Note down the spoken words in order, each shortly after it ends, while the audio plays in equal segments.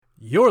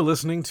You're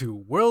listening to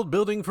World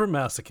Building for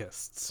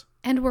Masochists.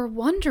 And we're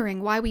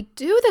wondering why we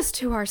do this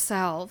to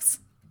ourselves.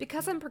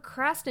 Because I'm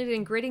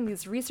procrastinating grading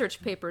these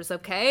research papers,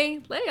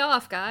 okay? Lay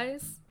off,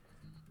 guys.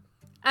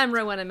 I'm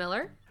Rowena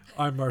Miller.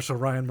 I'm Marshall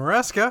Ryan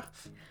Maresca.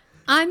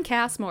 I'm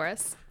Cass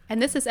Morris.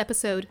 And this is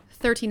episode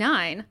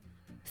 39,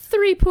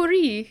 Three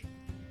Pourri.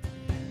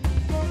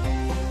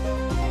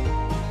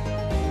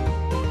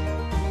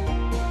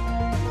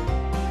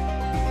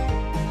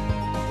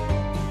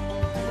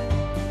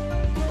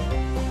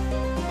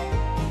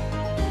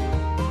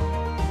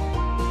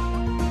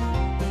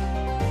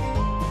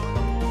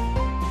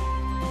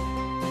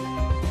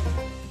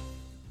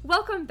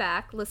 Welcome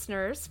back,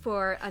 listeners,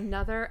 for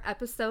another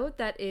episode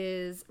that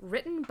is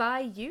written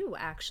by you,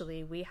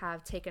 actually. We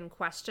have taken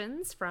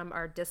questions from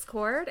our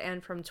Discord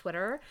and from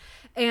Twitter,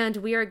 and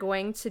we are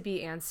going to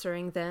be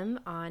answering them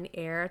on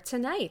air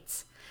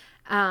tonight.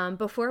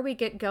 Before we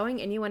get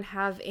going, anyone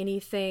have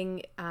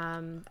anything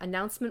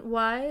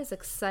announcement-wise,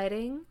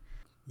 exciting?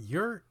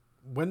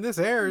 When this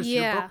airs,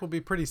 your book will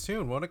be pretty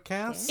soon, won't it,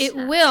 Cass? It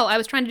will. I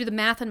was trying to do the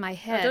math in my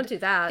head. Oh, don't do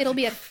that.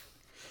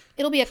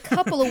 It'll be a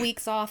couple of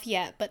weeks off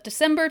yet, but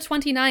December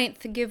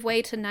 29th, Give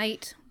Way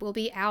Tonight, will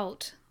be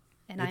out.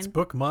 And it's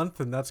book month,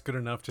 and that's good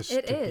enough to be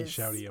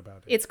shouty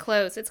about it. It's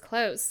close.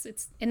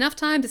 It's enough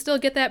time to still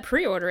get that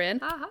pre-order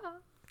in.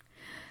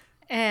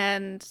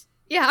 And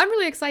yeah, I'm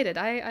really excited.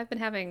 I've been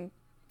having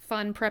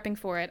fun prepping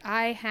for it.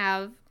 I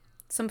have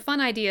some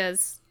fun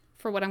ideas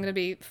for what I'm going to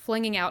be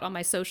flinging out on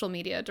my social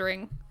media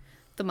during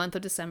the month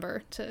of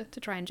December to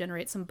try and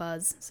generate some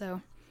buzz.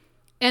 So,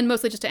 and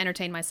mostly just to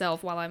entertain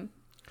myself while I'm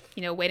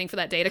waiting for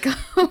that day to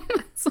come.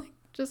 It's like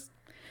just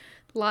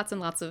lots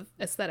and lots of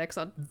aesthetics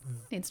on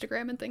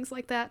Instagram and things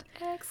like that.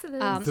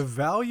 Excellent. The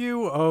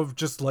value of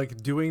just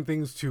like doing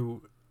things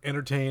to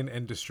entertain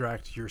and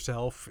distract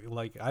yourself.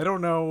 Like, I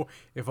don't know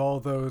if all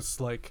those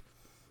like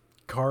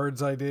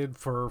cards I did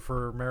for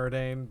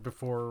Meridain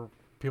before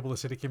People of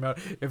the City came out,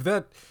 if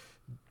that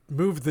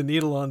moved the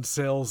needle on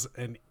sales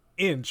an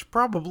inch,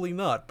 probably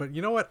not. But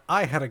you know what?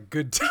 I had a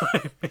good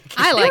time.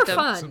 I liked them.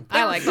 Fun.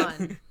 I like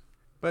fun.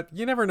 But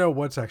you never know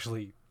what's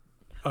actually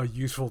a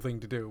useful thing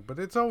to do. But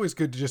it's always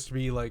good to just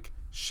be like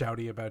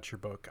shouty about your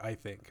book, I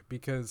think,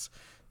 because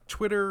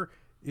Twitter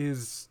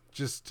is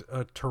just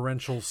a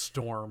torrential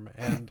storm,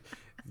 and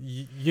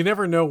you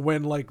never know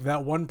when like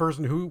that one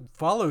person who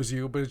follows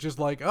you, but it's just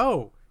like,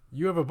 oh,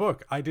 you have a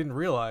book. I didn't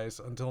realize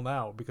until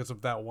now because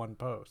of that one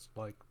post,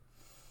 like,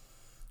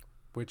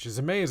 which is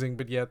amazing.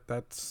 But yet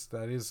that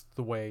is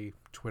the way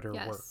Twitter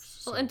works.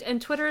 So. Well,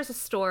 and Twitter is a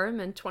storm,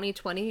 and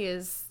 2020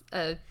 is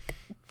a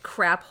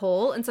crap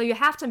hole, and so you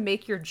have to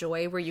make your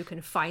joy where you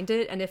can find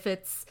it. And if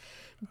it's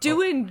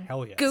doing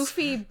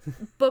goofy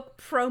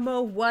book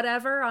promo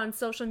whatever on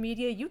social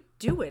media, you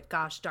do it,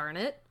 gosh darn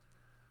it.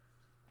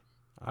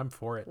 I'm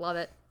for it. Love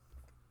it.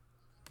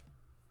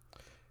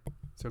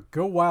 So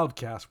go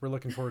Wildcast. We're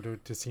looking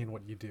forward to seeing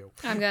what you do.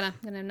 I'm gonna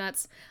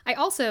nuts. I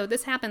also,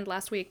 this happened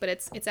last week, but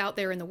it's out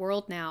there in the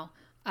world now.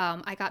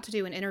 I got to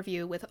do an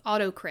interview with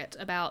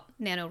Autocrit about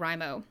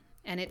NaNoWriMo.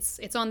 And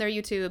it's on their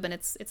YouTube, and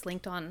it's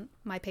linked on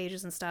my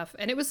pages and stuff.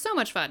 And it was so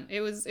much fun. It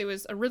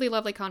was a really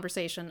lovely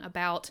conversation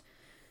about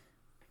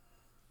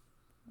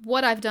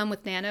what I've done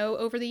with Nano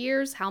over the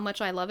years, how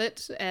much I love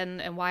it,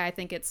 and why I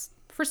think it's,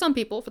 for some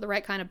people, for the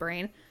right kind of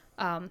brain,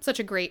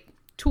 such a great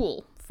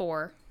tool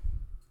for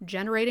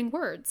generating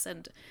words.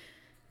 And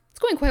it's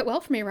going quite well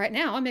for me right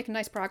now. I'm making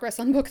nice progress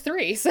on book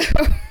 3, so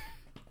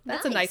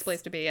that's a nice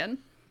place to be in.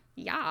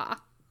 Yeah.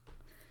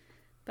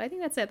 But I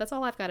think that's it. That's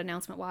all I've got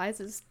announcement-wise,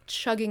 is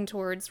chugging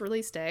towards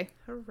release day.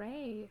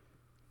 Hooray.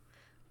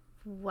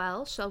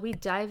 Well, shall we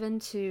dive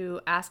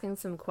into asking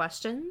some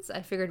questions?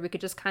 I figured we could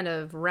just kind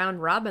of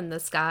round robin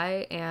this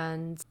guy,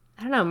 and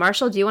I don't know,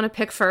 Marshall, do you want to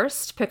pick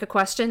first? Pick a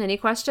question, any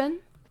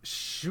question?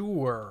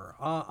 Sure.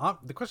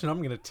 The question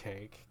I'm going to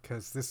take,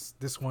 because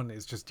this one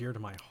is just dear to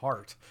my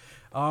heart,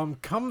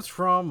 comes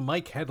from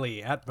Mike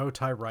Headley at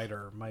Bowtie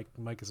Writer.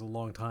 Mike is a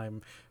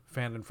longtime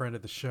fan and friend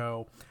of the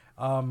show.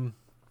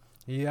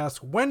 He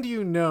asks, when do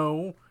you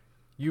know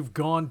you've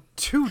gone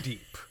too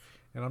deep?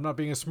 And I'm not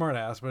being a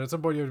smartass, but at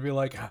some point you have to be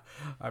like,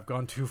 I've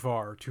gone too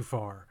far.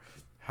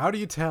 How do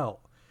you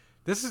tell?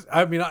 This is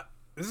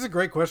a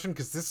great question,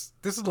 because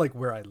this is like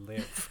where I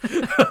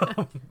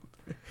live.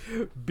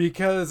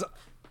 Because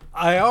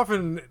I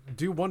often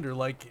do wonder,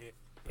 like,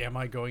 am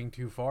I going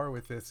too far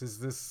with this? Is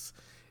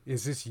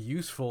this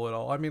useful at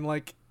all? I mean,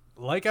 like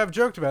I've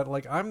joked about,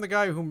 like, I'm the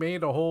guy who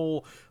made a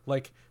whole,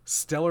 like,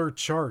 stellar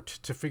chart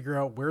to figure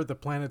out where the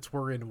planets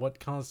were in what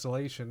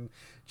constellation,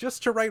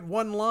 just to write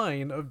one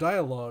line of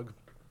dialogue.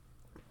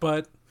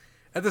 But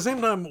at the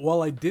same time,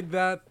 while I did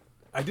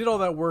all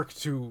that work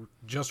to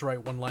just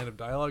write one line of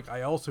dialogue,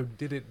 I also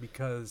did it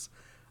because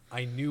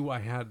I knew I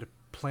had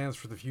plans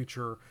for the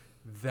future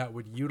that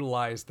would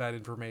utilize that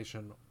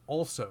information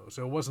also.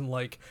 So it wasn't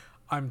like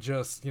I'm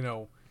just,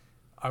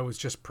 I was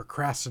just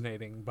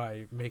procrastinating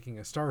by making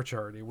a star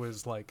chart. It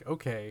was like,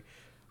 okay,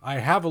 I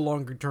have a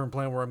longer term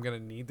plan where I'm going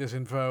to need this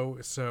info,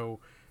 so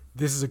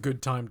this is a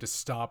good time to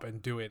stop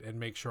and do it and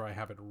make sure I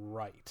have it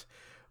right.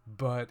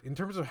 But in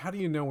terms of how do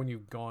you know when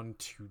you've gone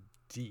too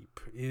deep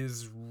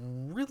is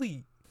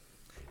really,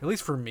 at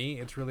least for me,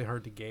 it's really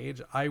hard to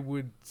gauge. I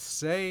would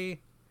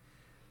say,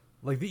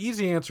 like, the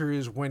easy answer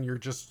is when you're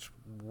just,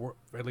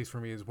 at least for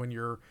me, is when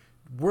you're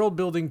world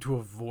building to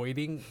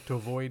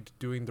avoid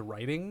doing the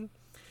writing.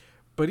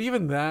 But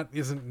even that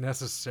isn't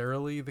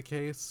necessarily the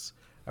case.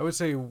 I would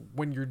say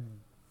when you're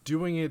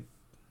doing it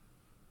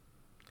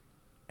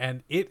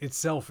and it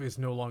itself is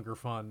no longer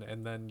fun,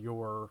 and then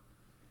you're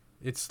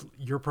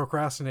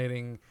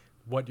procrastinating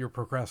what you're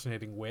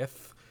procrastinating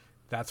with,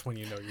 that's when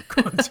you know you've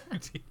gone too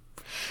deep.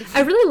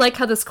 I really like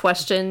how this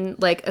question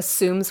like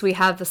assumes we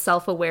have the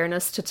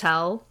self-awareness to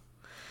tell.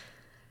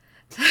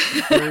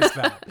 There's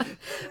that.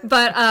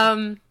 But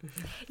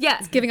yeah,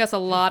 It's giving us a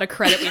lot of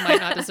credit we might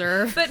not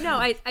deserve. but no,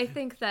 I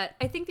think that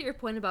your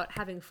point about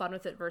having fun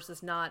with it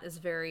versus not is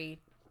very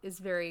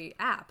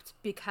apt,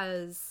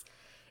 because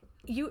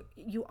you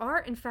are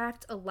in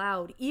fact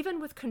allowed, even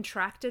with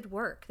contracted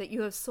work that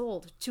you have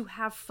sold, to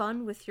have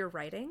fun with your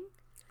writing.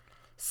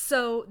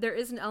 So there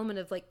is an element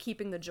of like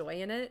keeping the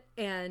joy in it,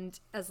 and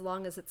as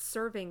long as it's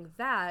serving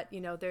that, you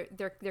know,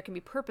 there can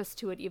be purpose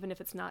to it, even if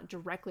it's not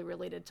directly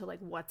related to like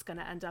what's going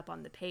to end up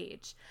on the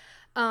page.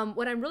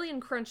 When I'm really in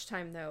crunch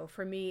time, though,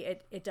 for me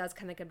it does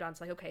kind of come down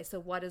to like, okay, so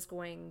what is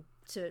going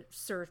to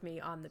serve me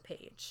on the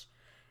page?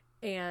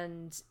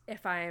 And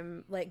if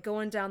I'm like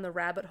going down the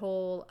rabbit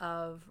hole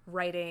of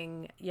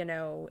writing, you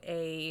know,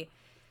 a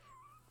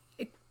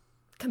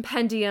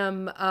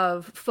compendium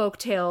of folk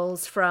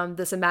tales from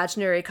this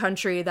imaginary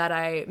country that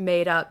I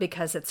made up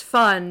because it's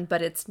fun,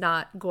 but it's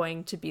not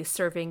going to be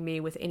serving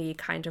me with any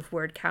kind of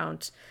word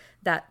count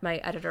that my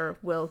editor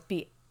will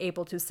be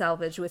able to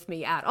salvage with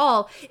me at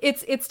all,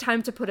 it's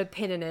time to put a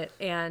pin in it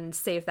and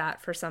save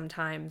that for some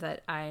time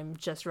that I'm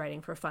just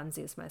writing for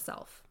funsies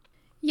myself.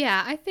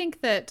 Yeah, I think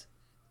that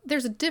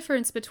there's a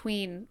difference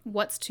between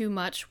what's too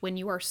much when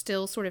you are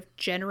still sort of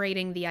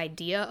generating the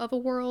idea of a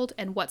world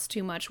and what's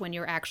too much when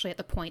you're actually at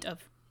the point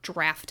of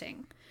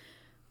drafting.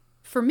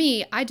 For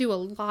me, I do a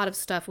lot of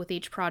stuff with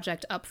each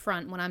project up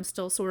front when I'm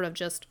still sort of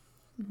just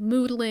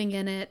moodling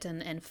in it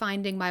and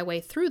finding my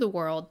way through the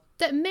world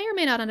that may or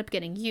may not end up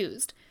getting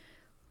used.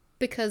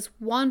 Because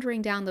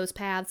wandering down those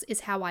paths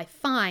is how I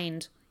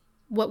find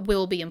what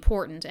will be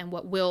important and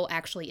what will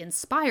actually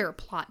inspire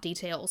plot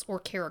details or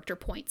character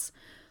points.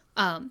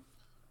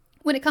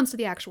 When it comes to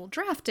the actual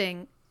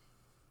drafting,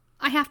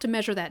 I have to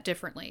measure that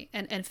differently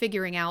and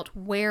figuring out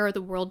where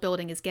the world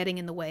building is getting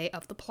in the way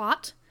of the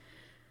plot.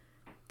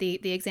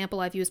 The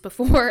example I've used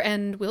before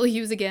and will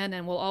use again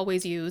and will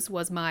always use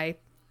was my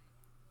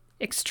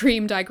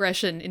extreme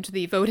digression into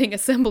the voting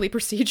assembly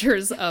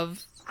procedures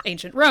of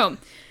ancient Rome.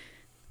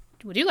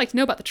 Would you like to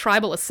know about the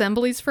tribal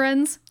assemblies,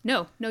 friends?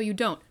 No, you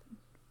don't.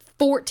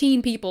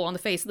 14 people on the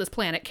face of this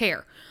planet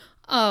care.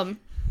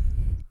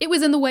 It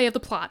was in the way of the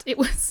plot. It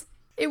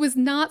was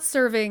not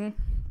serving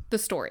the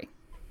story.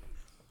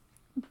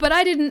 But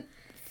I didn't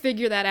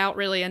figure that out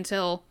really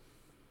until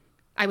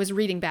I was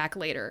reading back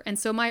later. And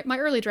so my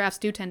early drafts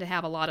do tend to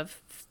have a lot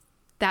of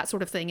that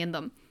sort of thing in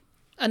them.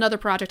 Another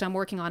project I'm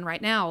working on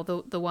right now,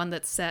 the one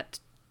that's set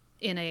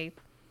in a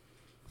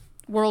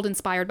world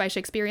inspired by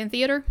Shakespearean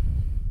theater,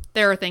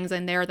 there are things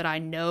in there that I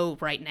know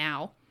right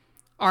now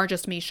are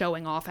just me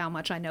showing off how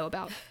much I know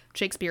about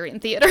Shakespearean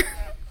theater.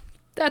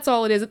 That's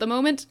all it is at the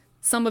moment.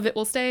 Some of it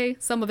will stay.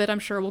 Some of it I'm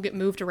sure will get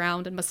moved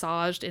around and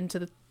massaged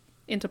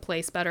into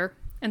place better.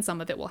 And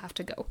some of it will have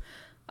to go.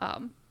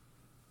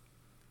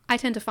 I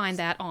tend to find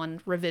that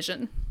on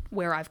revision,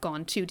 where I've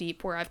gone too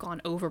deep, where I've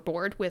gone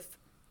overboard with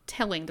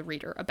telling the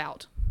reader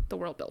about the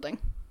world building.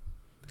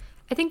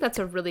 I think that's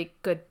a really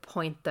good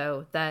point,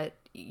 though, that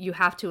you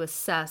have to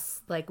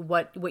assess like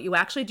what you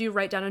actually do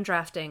write down in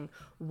drafting.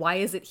 Why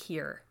is it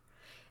here?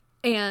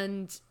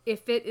 And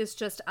if it is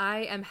just, I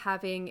am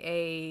having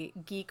a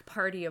geek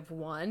party of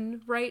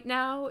one right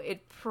now,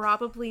 it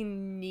probably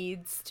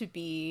needs to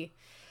be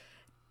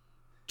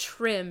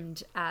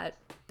trimmed at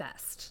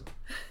best.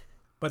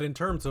 But in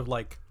terms of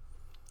like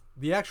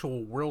the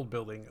actual world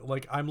building,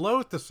 like I'm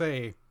loath to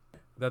say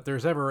that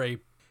there's ever a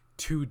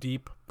too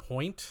deep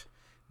point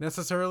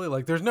necessarily.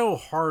 Like there's no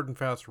hard and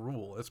fast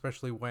rule,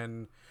 especially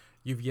when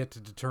you've yet to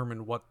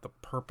determine what the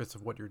purpose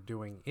of what you're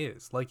doing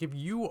is. Like if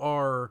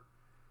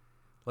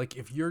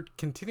you're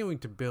continuing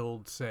to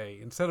build, say,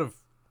 instead of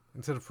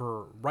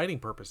for writing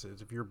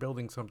purposes, if you're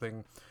building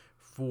something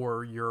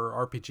for your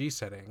RPG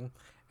setting,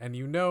 and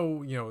you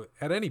know,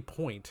 at any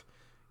point,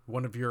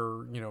 one of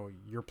your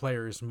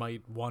players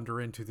might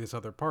wander into this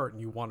other part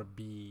and you want to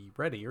be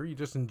ready, or you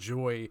just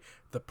enjoy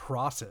the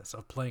process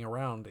of playing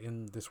around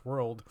in this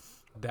world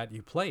that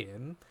you play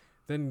in,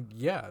 then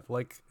yeah,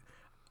 like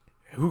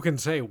who can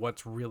say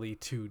what's really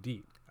too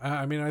deep?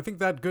 I mean, I think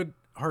that good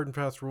hard and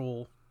fast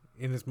rule,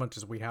 in as much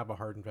as we have a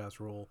hard and fast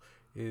rule,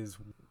 is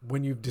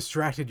when you've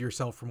distracted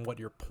yourself from what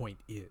your point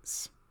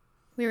is.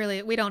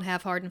 We don't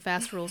have hard and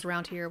fast rules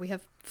around here. We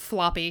have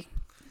floppy,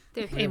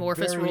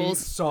 amorphous very rules.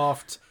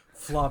 Soft,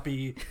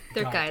 floppy.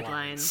 They're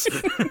guidelines.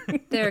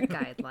 They're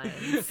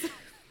guidelines.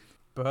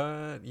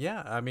 But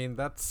yeah, I mean,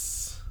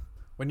 that's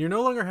when you're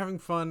no longer having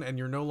fun and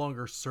you're no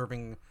longer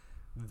serving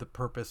the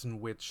purpose in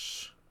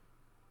which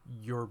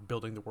you're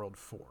building the world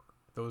for.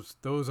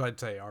 Those I'd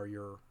say are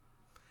your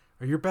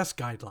best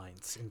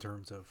guidelines in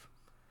terms of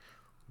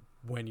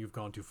when you've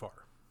gone too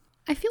far.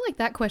 I feel like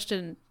that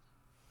question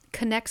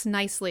connects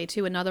nicely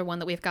to another one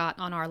that we've got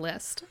on our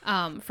list,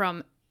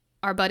 from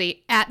our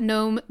buddy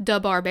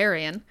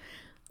 @GnomeDaBarbarian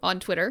on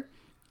Twitter,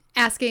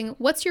 asking,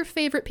 what's your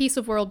favorite piece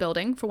of world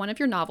building for one of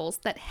your novels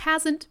that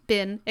hasn't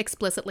been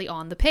explicitly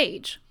on the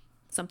page?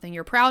 Something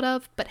you're proud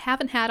of, but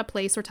haven't had a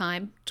place or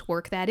time to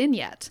work that in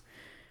yet.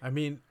 I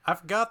mean,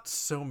 I've got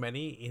so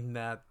many in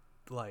that,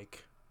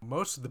 like,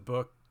 most of the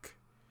book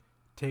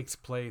takes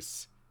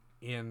place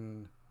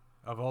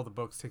of all the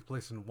books take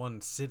place in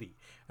one city.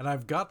 And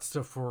I've got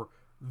stuff for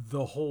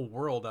the whole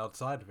world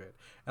outside of it.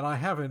 And I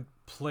haven't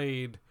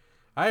played...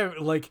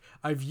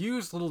 I've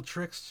used little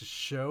tricks to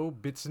show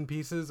bits and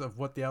pieces of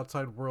what the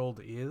outside world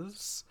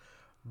is,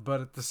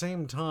 but at the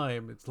same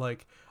time, it's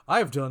like,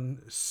 I've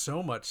done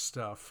so much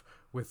stuff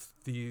with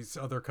these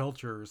other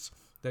cultures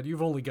that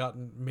you've only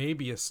gotten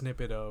maybe a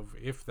snippet of,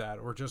 if that,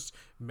 or just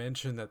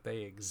mention that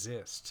they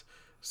exist.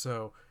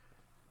 So,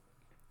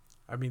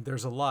 I mean,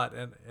 there's a lot,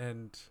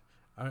 and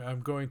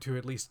I'm going to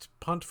at least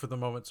punt for the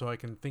moment so I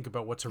can think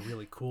about what's a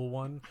really cool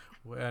one,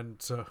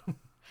 and so...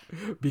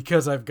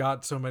 because I've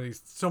got so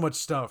much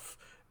stuff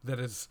that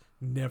has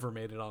never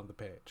made it on the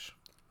page.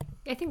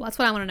 I think that's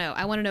what I want to know.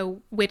 I want to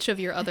know which of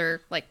your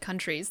other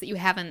countries that you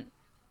haven't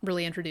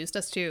really introduced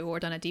us to or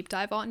done a deep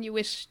dive on you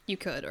wish you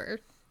could, or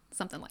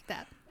something like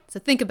that.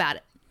 So think about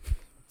it.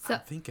 So,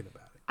 I'm thinking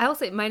about it. I will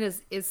say mine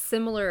is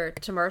similar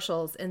to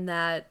Marshall's in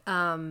that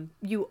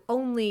you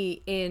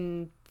only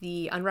in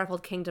the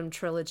Unraveled Kingdom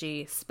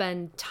trilogy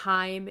spend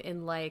time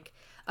in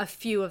a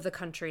few of the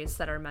countries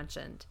that are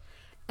mentioned.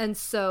 And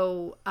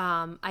so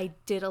I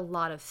did a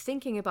lot of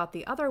thinking about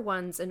the other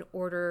ones in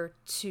order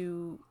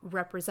to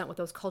represent what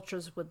those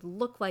cultures would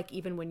look like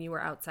even when you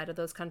were outside of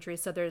those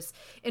countries. So there's,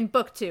 in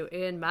book two,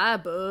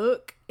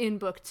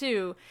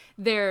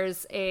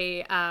 there's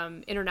a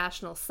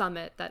international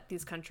summit that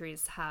these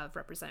countries have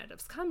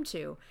representatives come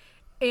to.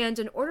 And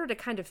in order to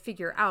kind of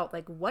figure out,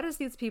 what is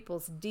these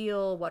people's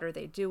deal? What are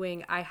they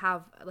doing? I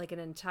have, an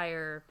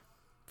entire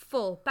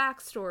full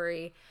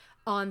backstory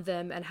on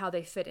them and how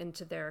they fit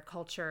into their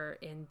culture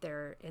in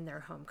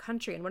their home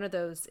country. And one of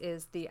those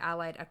is the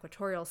Allied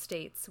Equatorial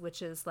States,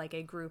 which is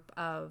a group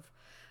of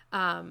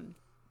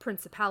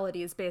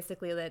principalities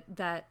basically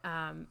that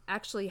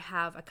actually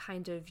have a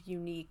kind of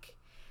unique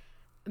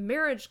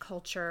marriage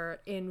culture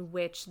in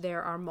which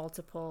there are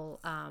multiple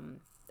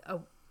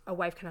a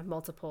wife can have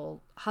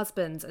multiple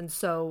husbands. And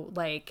so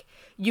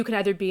you can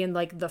either be in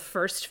the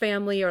first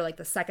family or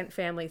the second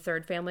family,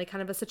 third family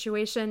kind of a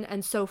situation.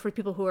 And so for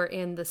people who are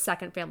in the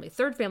second family,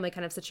 third family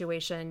kind of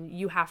situation,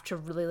 you have to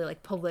really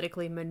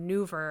politically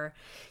maneuver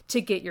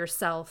to get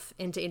yourself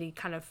into any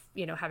kind of,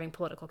 having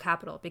political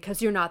capital,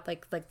 because you're not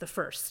the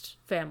first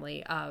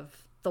family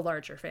of the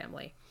larger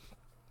family.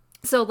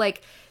 So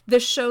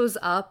this shows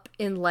up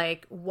in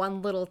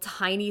one little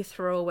tiny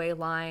throwaway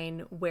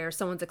line where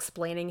someone's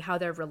explaining how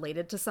they're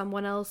related to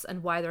someone else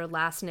and why their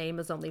last name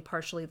is only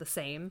partially the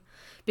same,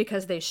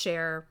 because they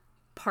share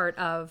part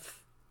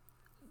of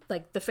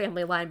the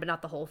family line but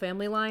not the whole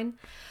family line.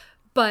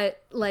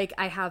 But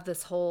I have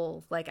this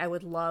whole I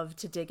would love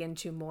to dig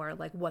into more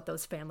what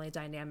those family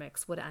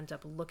dynamics would end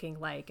up looking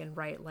like, and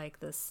write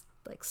this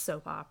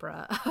soap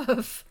opera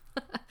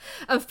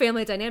of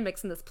family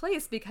dynamics in this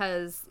place,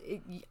 because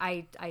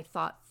I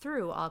thought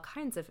through all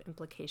kinds of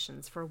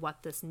implications for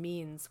what this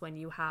means when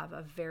you have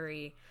a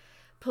very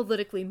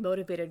politically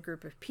motivated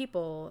group of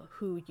people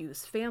who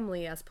use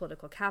family as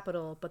political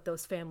capital, but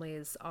those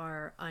families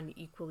are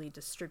unequally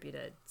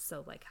distributed.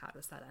 So how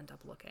does that end up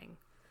looking?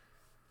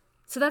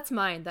 So that's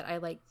mine that I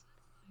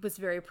was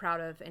very proud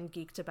of and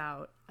geeked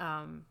about,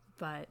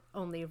 but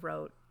only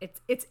wrote,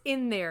 it's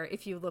in there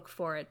if you look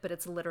for it, but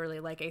it's literally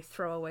a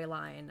throwaway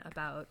line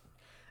about,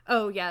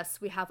 oh yes,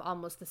 we have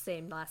almost the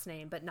same last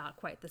name, but not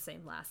quite the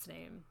same last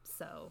name.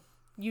 So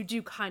you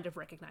do kind of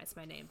recognize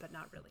my name, but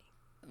not really.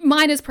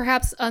 Mine is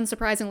perhaps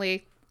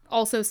unsurprisingly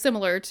also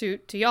similar to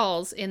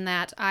y'all's, in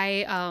that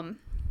I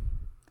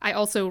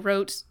also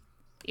wrote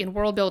in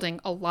world building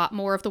a lot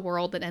more of the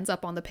world that ends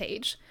up on the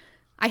page.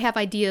 I have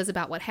ideas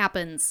about what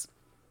happens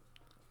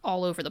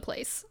all over the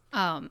place.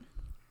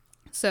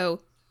 So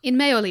in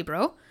Meo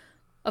Libro,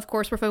 of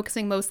course, we're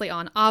focusing mostly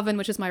on Aven,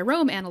 which is my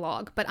Rome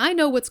analog, but I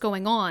know what's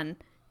going on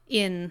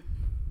in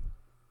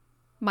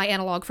my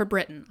analog for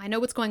Britain. I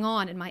know what's going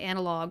on in my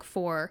analog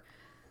for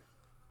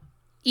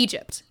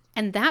Egypt.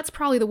 And that's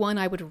probably the one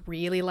I would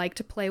really like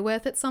to play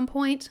with at some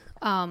point.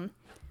 I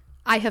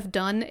have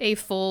done a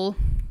full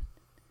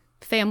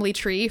family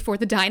tree for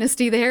the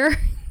dynasty there.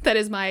 That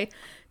is my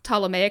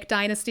Ptolemaic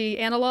dynasty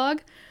analog.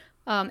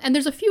 And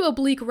there's a few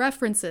oblique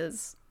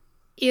references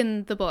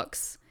in the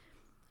books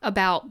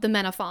about the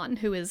Menaphon,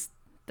 who is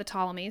the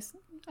Ptolemies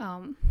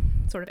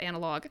sort of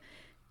analog,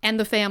 and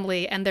the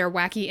family and their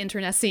wacky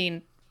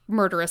internecine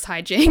murderous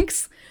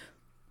hijinks.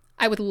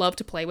 I would love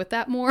to play with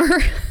that more.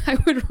 I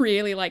would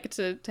really like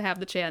to have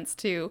the chance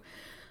to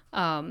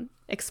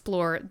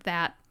explore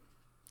that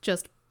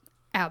just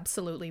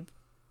absolutely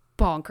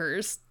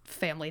bonkers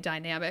family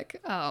dynamic.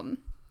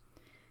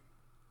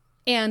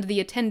 And the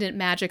attendant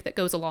magic that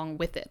goes along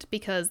with it,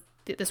 because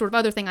the sort of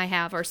other thing I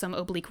have are some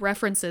oblique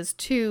references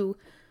to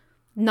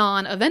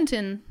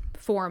non-Aventan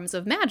forms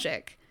of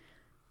magic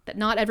that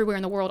not everywhere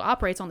in the world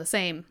operates on the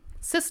same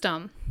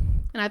system.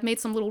 And I've made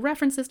some little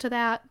references to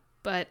that,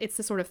 but it's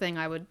the sort of thing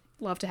I would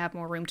love to have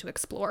more room to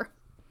explore.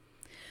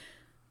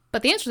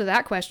 But the answer to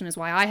that question is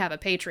why I have a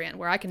Patreon,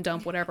 where I can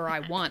dump whatever I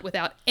want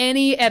without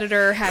any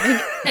editor having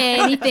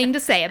anything to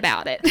say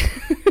about it.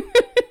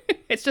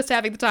 It's just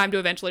having the time to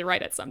eventually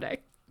write it someday.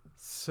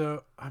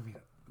 So, I mean,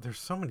 there's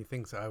so many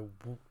things I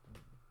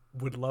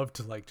would love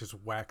to, like, just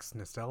wax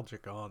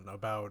nostalgic on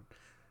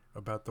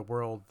about the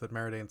world that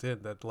Meridane's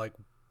in, that, like,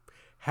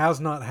 has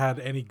not had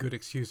any good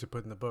excuse to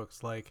put in the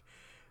books. Like,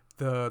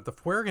 the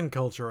Fuegan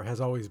culture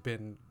has always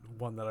been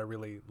one that I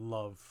really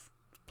love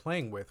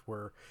playing with,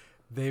 where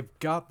they've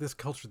got this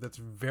culture that's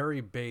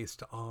very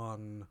based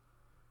on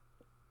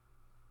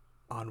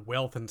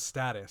wealth and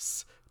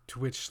status, to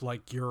which,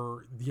 like,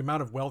 the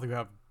amount of wealth you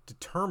have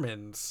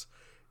determines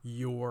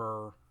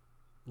your,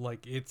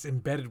 like, it's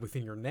embedded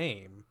within your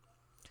name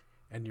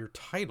and your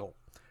title.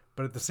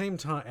 But at the same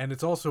time, and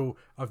it's also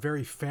a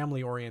very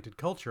family-oriented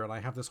culture, and I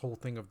have this whole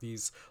thing of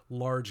these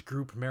large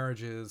group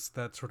marriages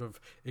that sort of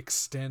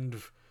extend,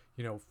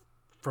 you know,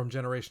 from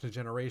generation to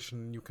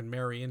generation. You can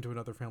marry into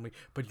another family,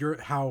 but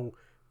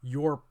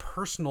your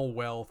personal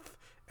wealth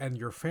and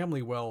your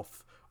family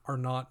wealth are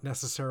not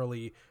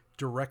necessarily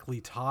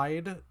directly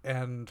tied,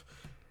 and,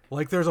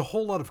 like, there's a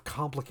whole lot of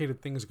complicated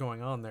things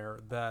going on there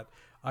that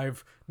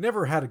I've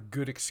never had a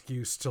good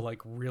excuse to,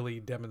 like, really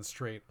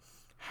demonstrate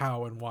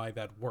how and why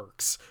that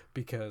works,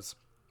 because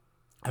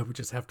I would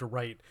just have to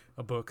write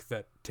a book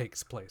that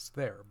takes place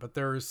there. But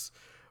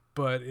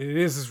it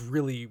is this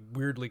really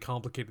weirdly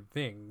complicated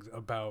thing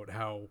about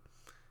how,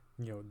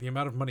 you know, the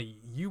amount of money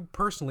you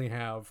personally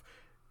have,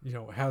 you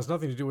know, has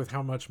nothing to do with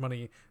how much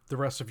money the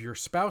rest of your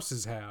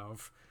spouses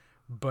have,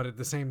 but at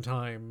the same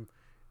time,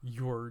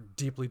 you're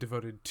deeply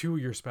devoted to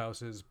your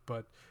spouses,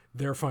 but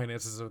their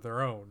finances are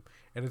their own.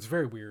 And it's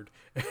very weird.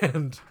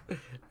 And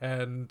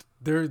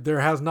there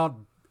has not,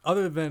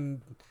 other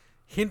than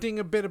hinting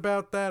a bit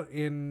about that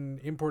in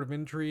Import of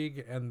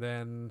Intrigue, and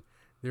then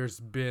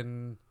there's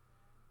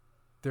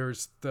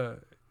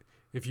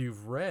if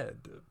you've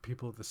read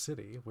People of the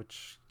City,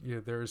 which, you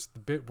know, there's the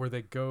bit where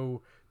they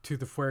go to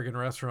the Fuegan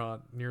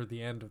restaurant near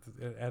the end of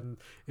and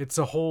it's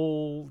a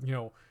whole, you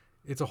know,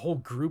 it's a whole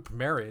group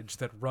marriage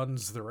that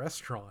runs the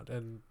restaurant.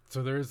 And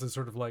so there is this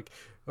sort of, like,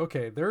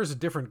 okay, there is a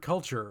different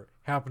culture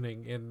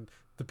happening in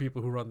the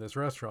people who run this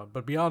restaurant,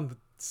 but beyond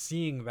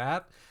seeing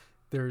that,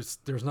 there's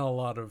not a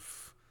lot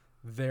of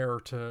there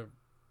to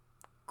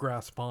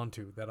grasp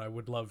onto that I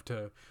would love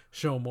to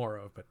show more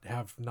of, but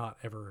have not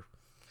ever.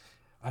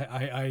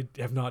 I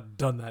have not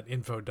done that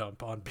info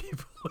dump on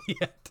people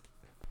yet.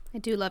 I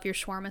do love your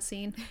shawarma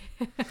scene.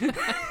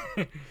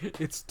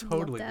 It's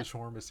totally the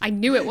shawarma scene. I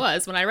knew it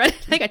was when I read it.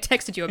 I think I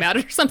texted you about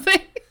it or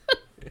something.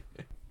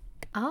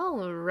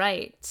 All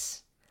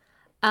right.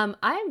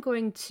 I'm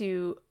going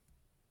to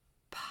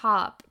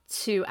pop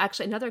to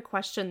actually another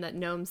question that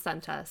Gnome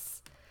sent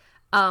us,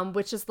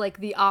 which is, like,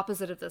 the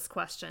opposite of this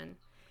question.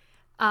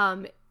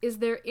 Is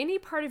there any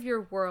part of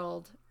your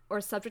world or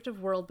subject of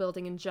world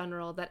building in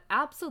general that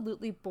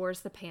absolutely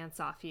bores the pants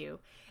off you?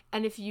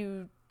 And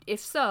if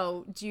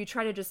so, do you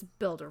try to just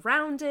build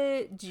around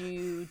it? Do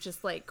you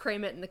just, like,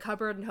 cram it in the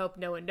cupboard and hope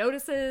no one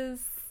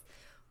notices?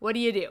 What do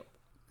you do?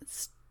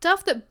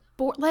 Stuff that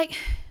like,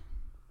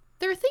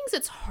 there are things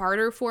that's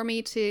harder for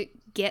me to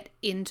get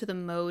into the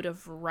mode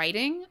of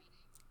writing,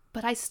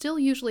 but I still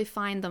usually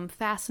find them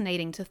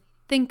fascinating to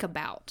think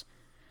about.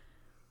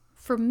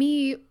 For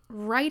me,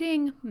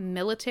 writing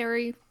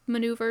military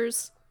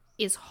maneuvers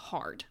is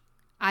hard.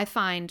 I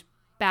find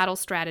battle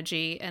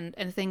strategy and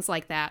things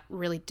like that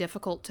really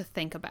difficult to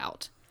think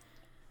about.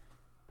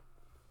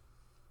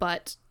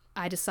 But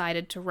I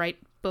decided to write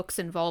books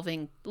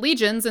involving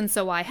legions, and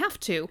so I have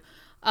to.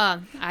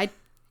 I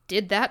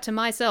did that to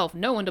myself.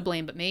 No one to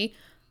blame but me.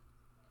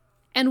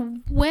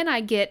 And when I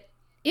get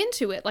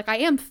into it, like, I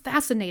am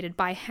fascinated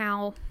by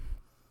how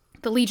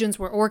the legions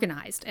were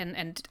organized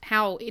and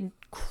how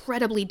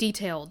incredibly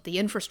detailed the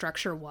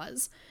infrastructure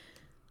was.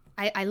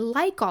 I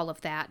like all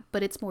of that,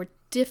 but it's more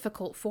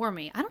difficult for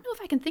me. I don't know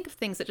if I can think of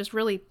things that just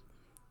really...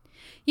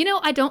 You know,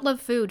 I don't love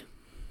food.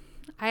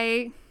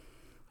 I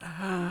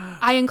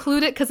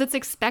include it because it's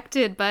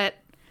expected, but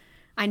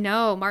I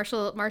know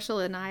Marshall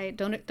and I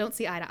don't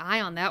see eye to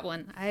eye on that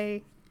one.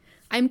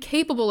 I'm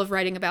capable of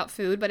writing about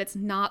food, but it's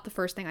not the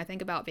first thing I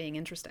think about being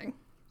interesting.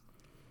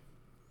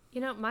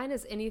 You know, mine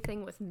is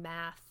anything with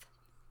math.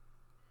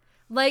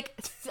 Like,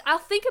 I'll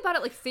think about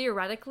it, like,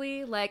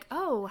 theoretically, like,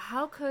 oh,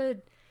 how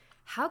could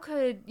how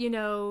could, you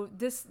know,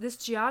 this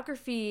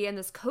geography and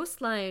this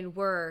coastline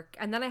work?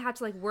 And then I had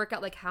to like work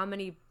out like how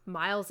many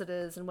miles it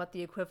is and what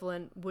the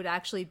equivalent would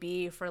actually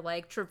be for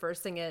like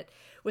traversing it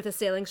with a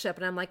sailing ship.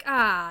 And I'm like,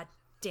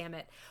 damn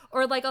it.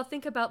 Or like I'll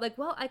think about like,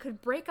 well, I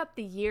could break up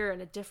the year in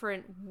a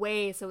different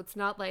way so it's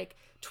not like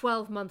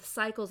 12-month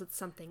cycles, it's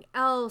something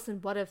else.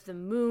 And what if the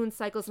moon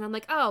cycles? And I'm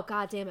like, oh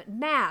god damn it,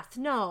 math,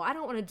 no, I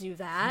don't want to do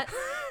that.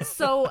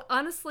 So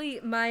honestly,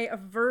 my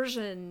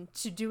aversion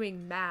to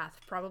doing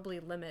math probably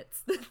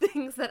limits the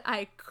things that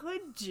I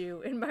could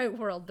do in my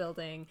world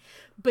building,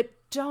 but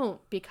don't,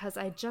 because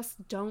I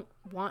just don't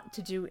want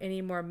to do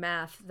any more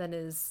math than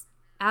is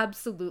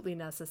absolutely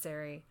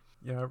necessary.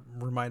 Yeah, I'm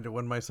reminded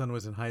when my son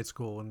was in high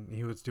school and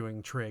he was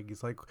doing trig.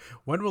 He's like,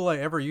 when will I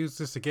ever use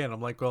this again?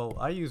 I'm like, well,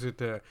 I use it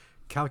to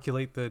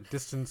calculate the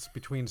distance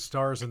between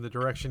stars and the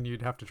direction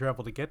you'd have to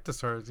travel to get to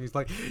stars. He's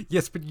like,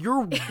 yes, but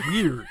you're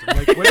weird.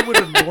 Like, when would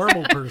a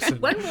normal person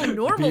When will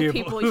normal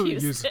people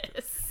use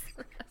this?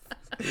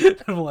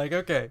 I'm like,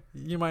 okay,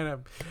 you might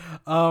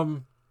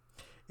have.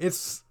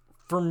 It's,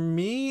 for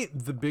me,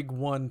 the big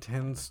one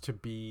tends to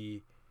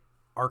be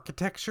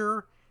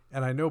architecture.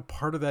 And I know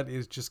part of that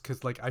is just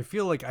because, like, I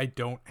feel like I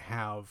don't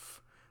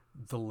have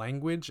the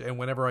language, and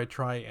whenever I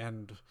try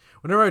and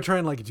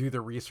like do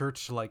the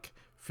research to like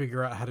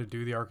figure out how to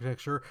do the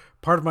architecture,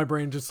 part of my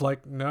brain just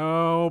like,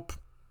 nope,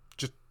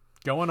 just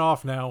going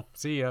off now.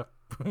 See ya.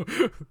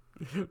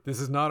 This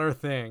is not our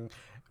thing.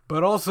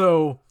 But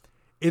also,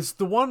 it's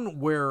the one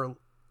where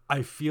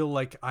I feel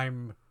like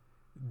I'm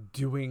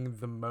doing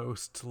the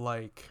most,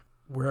 like,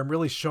 where I'm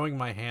really showing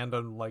my hand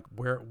on like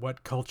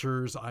what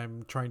cultures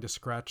I'm trying to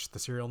scratch the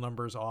serial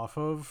numbers off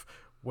of,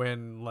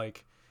 when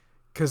like,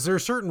 because there are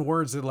certain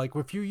words that, like,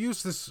 if you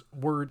use this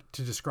word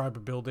to describe a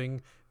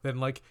building, then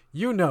like,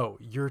 you know,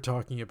 you're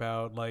talking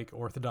about like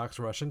Orthodox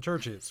Russian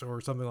churches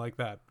or something like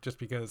that, just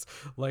because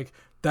like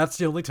that's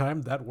the only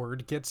time that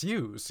word gets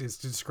used, is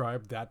to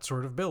describe that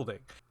sort of building.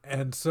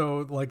 And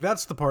so like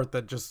that's the part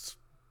that just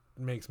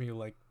makes me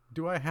like,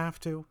 do I have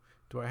to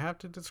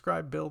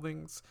describe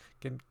buildings?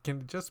 Can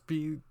it just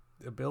be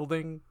a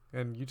building?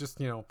 And you just,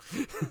 you know,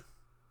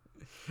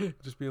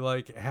 just be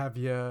like, have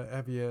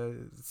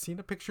you seen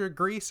a picture of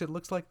Greece? It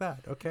looks like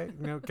that. Okay,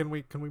 you know, can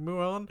we move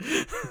on?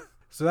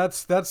 So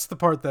that's the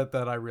part that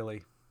I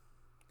really,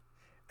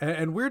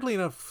 and weirdly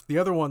enough, the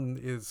other one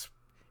is,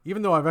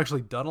 even though I've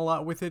actually done a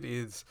lot with it,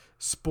 is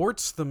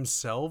sports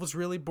themselves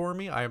really bore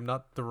me. I am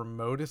not the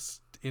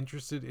remotest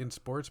interested in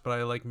sports, but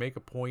I like make a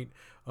point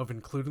of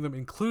including them,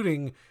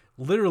 including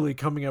literally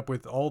coming up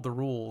with all the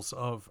rules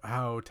of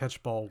how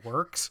Tetchball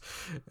works,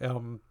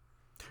 in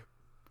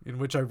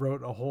which I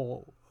wrote a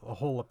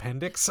whole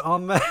appendix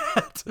on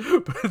that.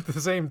 But at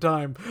the same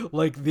time,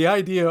 like, the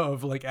idea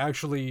of like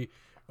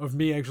of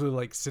me actually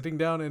like sitting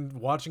down and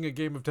watching a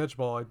game of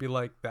Tetchball, I'd be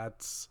like,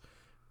 that's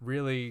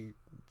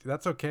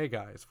okay,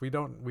 guys. We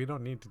don't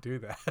need to do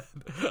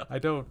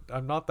that.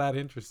 I'm not that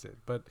interested.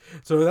 But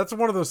so that's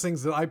one of those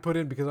things that I put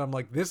in because I'm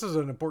like, this is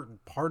an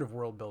important part of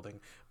world building,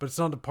 but it's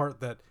not a part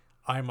that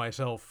I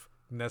myself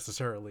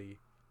necessarily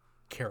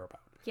care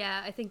about.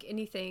 Yeah, I think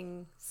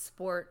anything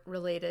sport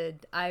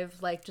related,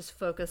 I've like just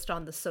focused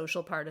on the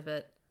social part of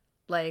it.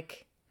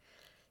 Like,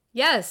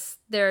 yes,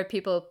 there are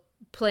people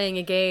playing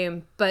a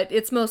game, but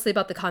it's mostly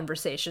about the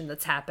conversation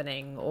that's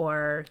happening,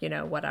 or, you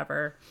know,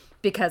 whatever.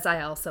 Because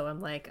I also am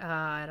like,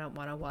 I don't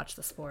want to watch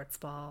the sports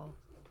ball.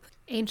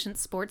 Ancient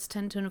sports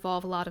tend to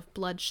involve a lot of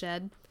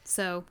bloodshed,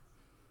 so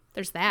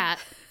there's that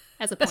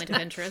as a point of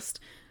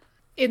interest.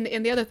 In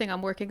the other thing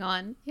I'm working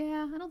on,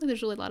 yeah, I don't think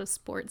there's really a lot of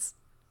sports.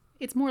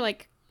 It's more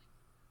like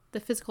the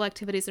physical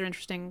activities that are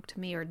interesting to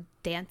me are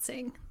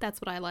dancing.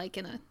 That's what I like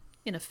in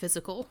a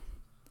physical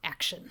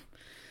action,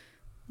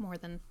 more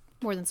than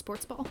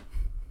sports ball.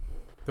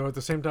 Though at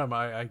the same time,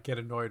 I get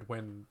annoyed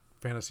when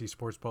fantasy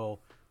sports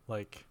ball,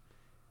 like,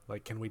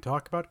 can we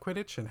talk about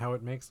Quidditch and how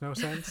it makes no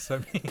sense? I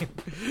mean,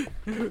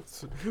 boy,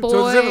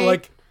 so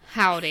like,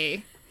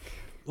 howdy.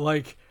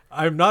 Like,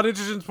 I'm not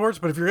interested in sports,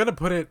 but if you're gonna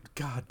put it,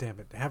 god damn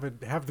it,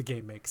 have the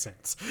game make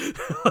sense.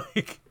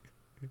 Like,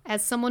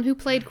 as someone who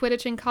played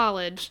Quidditch in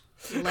college,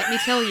 let me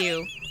tell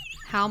you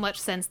how much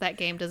sense that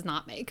game does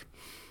not make.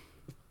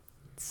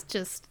 It's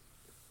just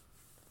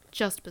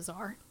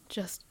bizarre.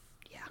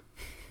 Yeah.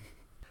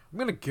 I'm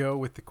gonna go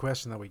with the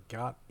question that we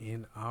got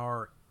in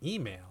our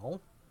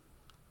email.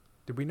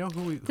 Did we know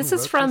who This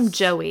is from this?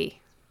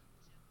 Joey.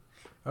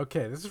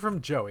 Okay, this is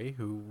from Joey,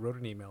 who wrote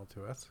an email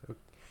to us.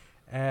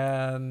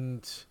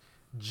 And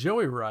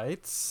Joey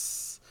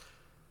writes,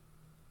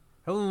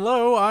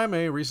 hello, I'm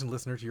a recent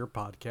listener to your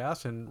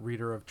podcast and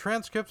reader of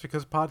transcripts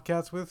because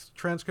podcasts with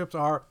transcripts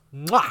are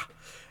mwah!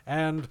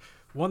 And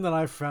one that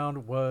I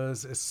found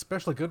was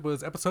especially good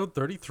was episode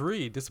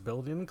 33,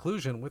 Disability and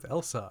Inclusion with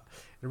Elsa.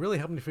 It really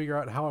helped me figure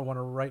out how I want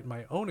to write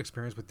my own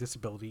experience with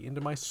disability into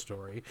my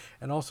story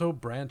and also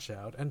branch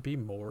out and be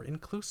more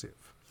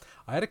inclusive.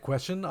 I had a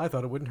question I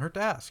thought it wouldn't hurt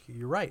to ask.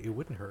 You're right, it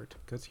wouldn't hurt,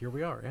 because here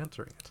we are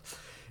answering it.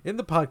 In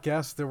the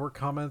podcast, there were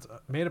comments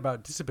made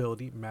about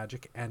disability,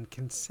 magic, and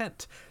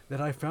consent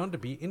that I found to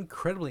be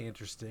incredibly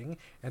interesting,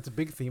 and it's a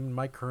big theme in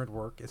my current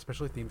work,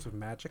 especially themes of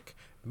magic,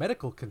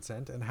 medical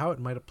consent, and how it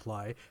might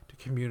apply to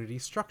community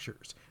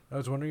structures. I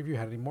was wondering if you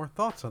had any more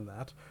thoughts on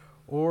that,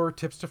 or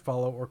tips to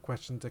follow, or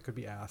questions that could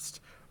be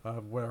asked,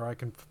 where I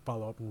can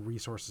follow up on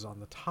resources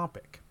on the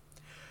topic.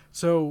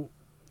 So,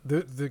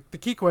 the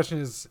key question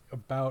is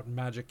about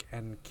magic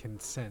and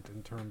consent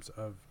in terms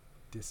of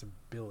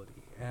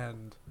disability.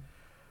 And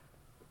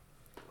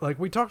like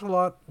we talked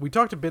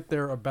a bit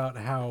there about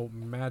how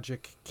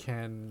magic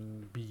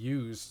can be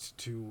used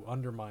to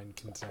undermine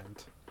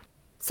consent.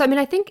 So, I mean,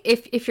 I think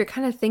if you're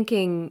kind of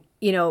thinking,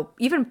 you know,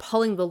 even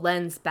pulling the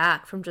lens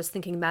back from just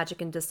thinking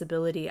magic and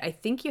disability, I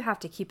think you have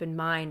to keep in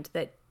mind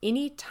that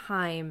any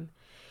time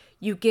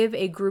you give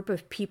a group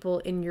of people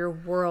in your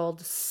world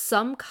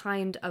some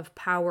kind of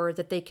power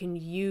that they can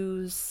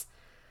use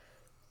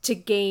to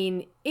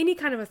gain any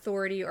kind of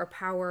authority or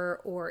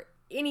power or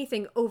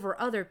anything over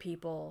other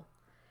people,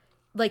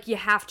 like, you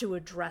have to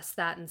address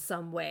that in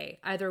some way.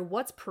 Either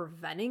what's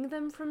preventing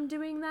them from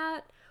doing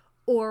that,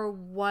 or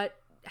what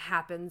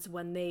happens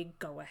when they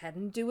go ahead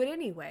and do it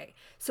anyway.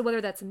 So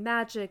whether that's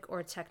magic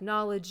or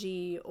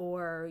technology,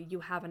 or you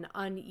have an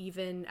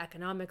uneven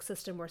economic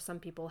system where some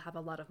people have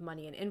a lot of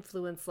money and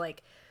influence,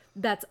 like,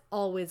 that's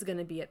always going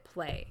to be at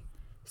play.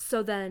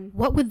 So then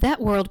what would that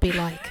world be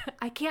like?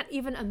 I can't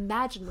even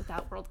imagine what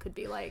that world could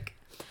be like.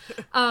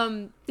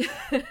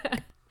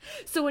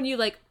 So when you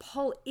like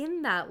pull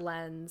in that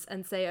lens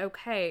and say,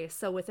 okay,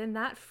 so within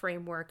that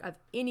framework of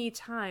any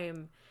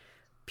time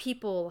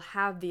people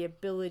have the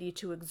ability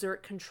to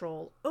exert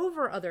control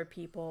over other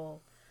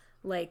people,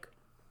 like,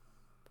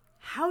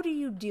 how do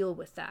you deal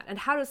with that? And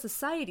how do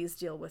societies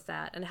deal with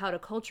that? And how do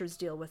cultures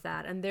deal with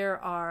that? And there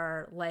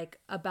are like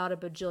about a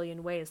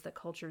bajillion ways that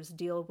cultures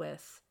deal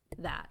with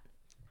that.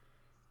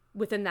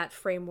 Within that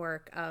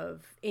framework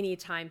of any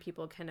time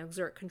people can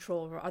exert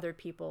control over other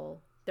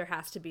people, there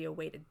has to be a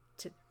way to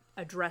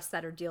address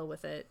that or deal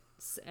with it.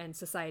 And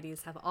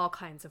societies have all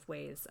kinds of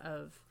ways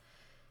of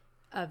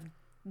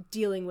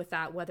dealing with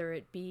that, whether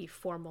it be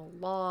formal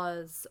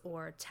laws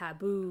or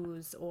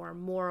taboos or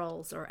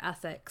morals or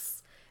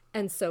ethics.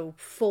 And so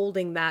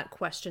folding that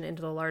question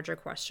into the larger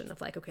question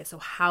of like, okay, so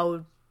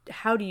how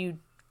do you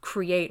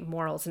create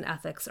morals and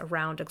ethics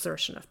around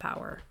exertion of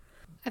power?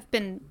 I've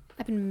been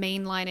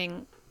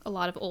mainlining a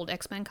lot of old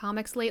X-Men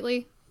comics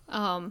lately,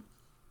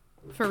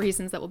 for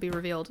reasons that will be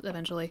revealed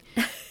eventually.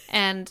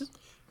 And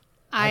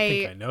I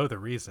think I know the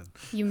reason.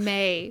 You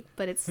may,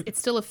 but it's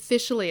still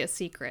officially a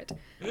secret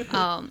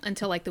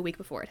until like the week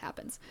before it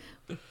happens.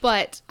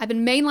 But I've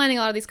been mainlining a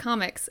lot of these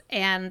comics,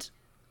 and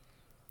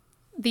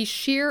the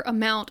sheer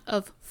amount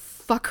of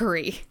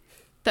fuckery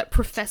that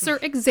Professor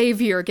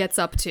Xavier gets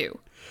up to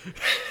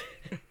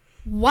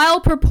while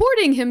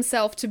purporting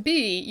himself to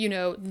be, you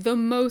know, the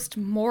most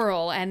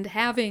moral and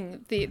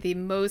having the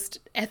most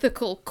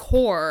ethical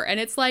core. And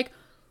it's like,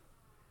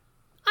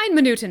 ein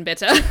Minuten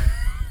bitte.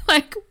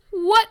 Like,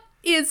 what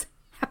is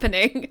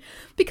happening?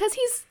 Because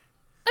he's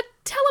a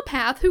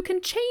telepath who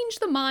can change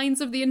the minds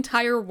of the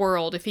entire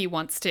world if he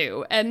wants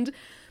to. And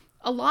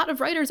a lot of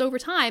writers over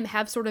time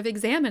have sort of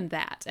examined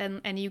that.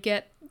 And you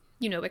get,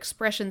 you know,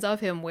 expressions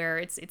of him where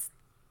it's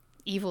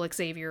evil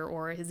Xavier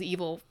or his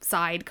evil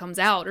side comes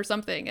out or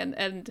something.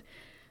 And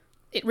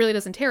it really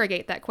does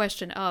interrogate that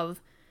question of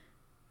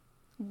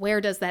where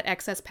does that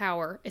excess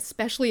power,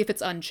 especially if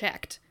it's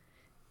unchecked,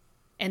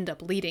 end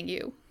up leading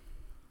you?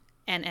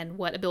 And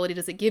what ability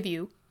does it give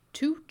you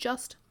to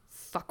just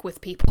fuck with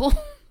people?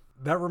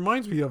 That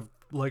reminds me of,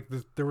 like,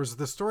 there was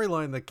the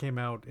storyline that came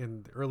out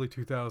in the early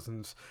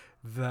 2000s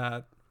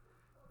that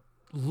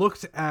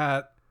looked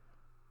at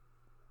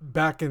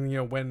back in, you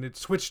know, when it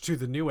switched to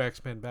the new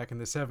X-Men back in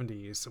the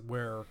 70s,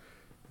 where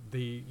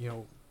the, you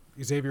know,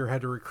 Xavier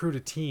had to recruit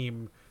a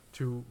team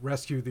to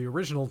rescue the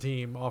original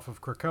team off of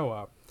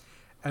Krakoa.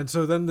 And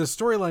so then the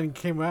storyline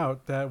came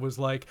out that was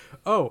like,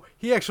 oh,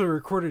 he actually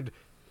recruited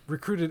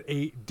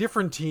a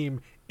different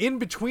team in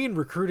between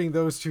recruiting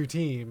those two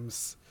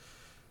teams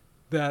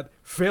that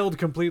failed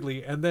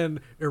completely, and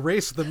then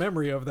erased the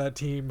memory of that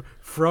team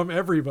from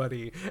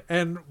everybody.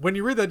 And when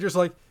you read that, you're just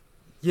like,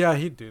 yeah,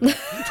 he'd do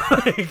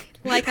that.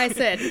 Like I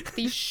said,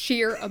 the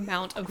sheer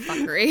amount of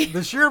fuckery.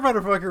 The sheer amount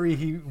of fuckery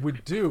he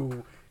would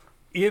do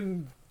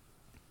in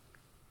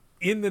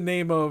the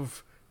name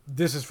of,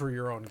 this is for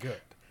your own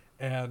good.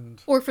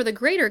 Or for the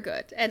greater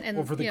good.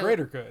 Or for the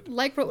greater good.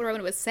 Like what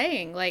Rowan was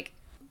saying, like,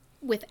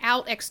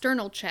 without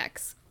external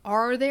checks,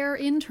 are there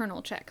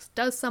internal checks?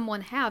 Does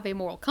someone have a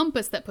moral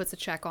compass that puts a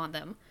check on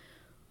them?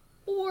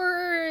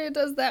 Or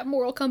does that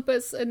moral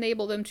compass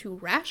enable them to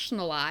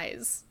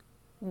rationalize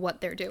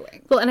what they're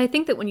doing? Well, and I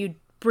think that when you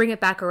bring it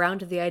back around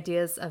to the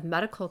ideas of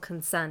medical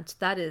consent,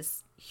 that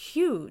is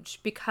huge,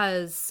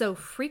 because so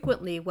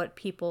frequently what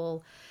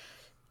people,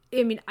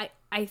 I mean,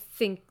 I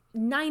think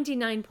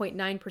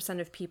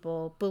 99.9% of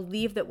people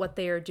believe that what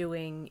they are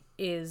doing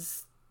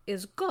is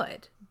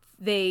good.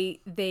 They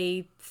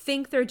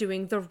think they're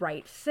doing the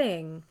right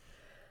thing,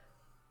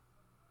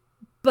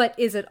 But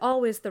is it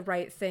always the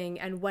right thing?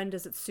 And when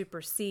does it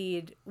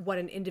supersede what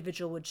an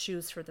individual would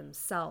choose for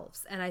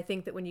themselves? And I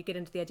think that when you get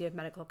into the idea of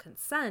medical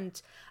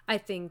consent, I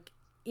think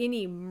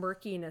any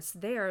murkiness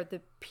there, the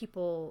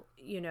people,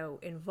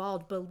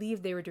 involved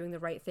believed they were doing the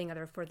right thing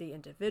either for the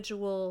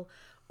individual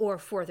or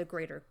for the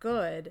greater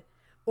good,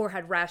 or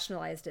had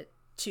rationalized it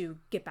to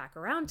get back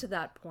around to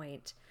that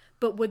point.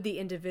 But would the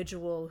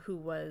individual who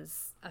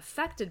was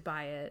affected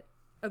by it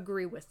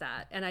agree with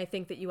that? And I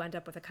think that you end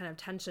up with a kind of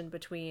tension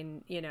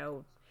between,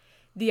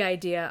 the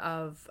idea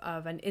of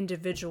an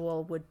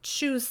individual would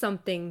choose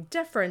something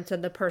different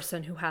than the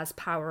person who has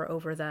power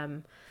over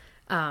them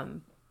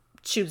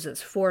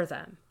chooses for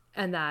them.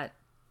 And that,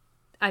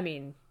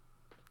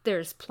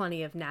 there's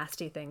plenty of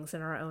nasty things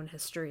in our own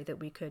history that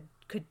we could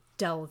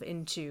delve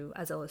into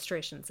as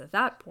illustrations of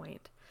that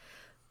point.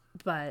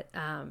 But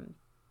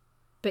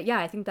yeah,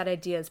 I think that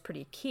idea is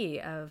pretty key.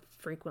 Of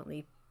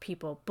frequently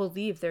people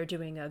believe they're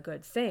doing a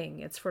good thing.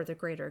 It's for the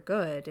greater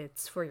good.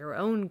 It's for your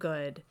own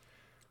good,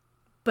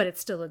 but it's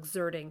still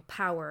exerting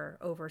power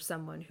over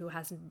someone who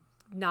has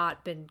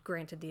not been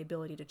granted the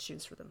ability to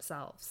choose for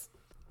themselves.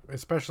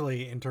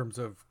 Especially in terms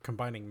of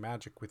combining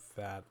magic with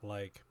that,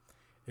 like,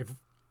 if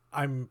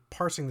I'm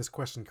parsing this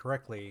question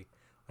correctly,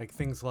 like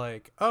things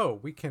like, oh,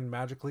 we can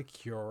magically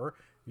cure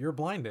your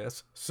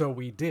blindness, so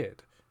we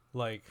did.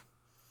 Like,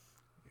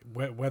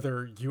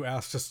 whether you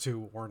asked us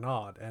to or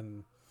not,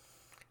 and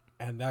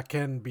that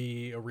can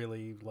be a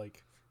really,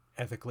 like,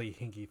 ethically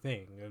hinky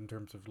thing in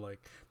terms of,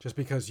 like, just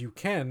because you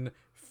can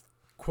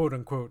quote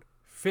unquote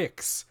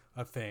fix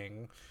a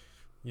thing,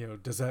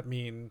 does that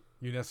mean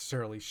you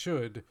necessarily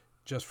should,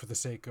 just for the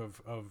sake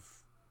of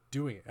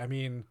doing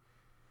it?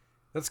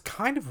 That's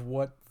kind of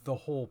what the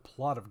whole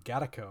plot of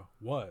Gattaca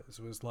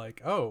was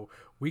like, oh,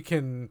 we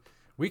can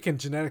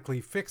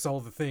genetically fix all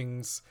the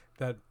things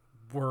that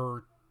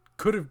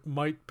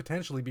might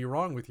potentially be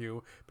wrong with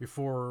you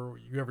before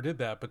you ever did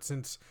that. But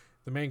since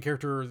the main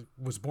character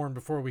was born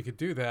before we could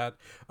do that,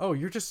 oh,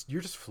 you're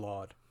just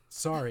flawed.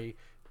 Sorry.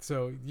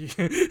 So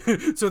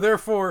so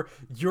therefore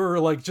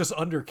you're, like, just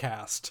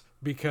undercast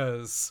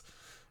because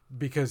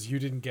you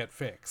didn't get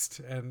fixed.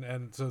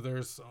 And so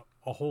there's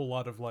a whole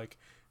lot of like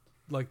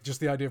just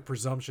the idea of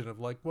presumption of,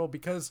 like, well,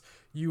 because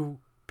you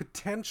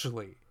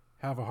potentially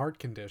have a heart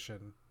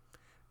condition,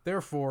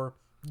 therefore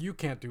you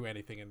can't do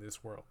anything in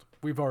this world.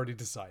 We've already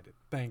decided.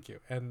 Thank you.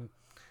 And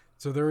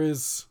so there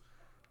is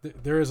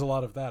a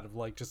lot of that, of,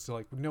 like, just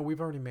like, no, we've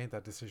already made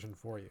that decision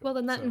for you. Well,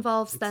 then that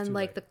involves then,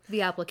 like,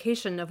 the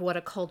application of what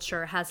a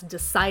culture has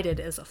decided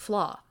is a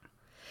flaw.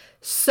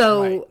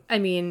 So,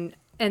 right.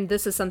 And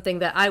this is something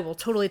that I will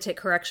totally take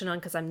correction on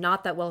because I'm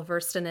not that well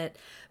versed in it.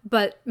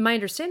 But my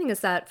understanding is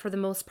that for the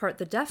most part,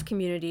 the deaf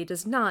community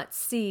does not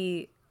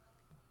see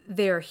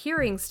their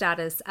hearing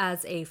status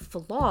as a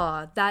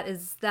flaw. That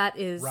is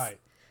right.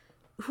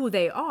 Who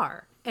they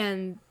are.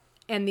 And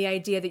the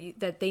idea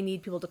that they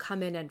need people to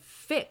come in and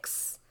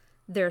fix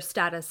their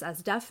status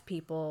as deaf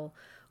people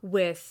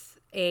with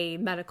a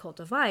medical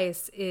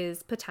device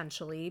is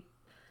potentially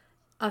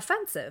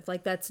offensive.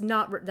 Like, that's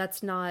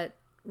not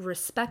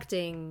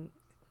respecting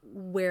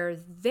where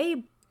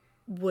they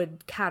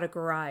would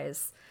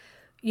categorize,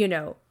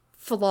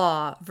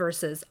 flaw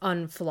versus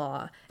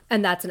unflaw.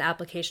 And that's an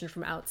application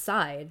from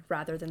outside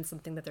rather than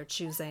something that they're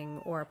choosing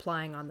or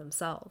applying on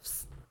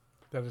themselves.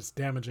 That is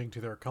damaging to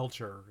their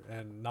culture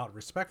and not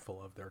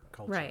respectful of their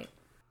culture. Right.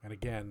 And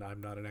again, I'm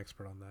not an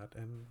expert on that,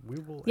 and we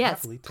will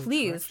happily take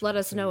please let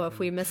us know if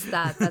we missed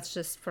that. That's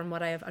just from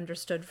what I have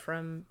understood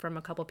from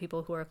a couple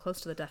people who are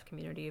close to the deaf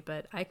community,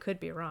 but I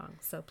could be wrong.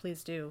 So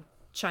please do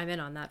chime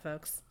in on that,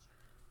 folks.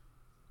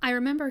 I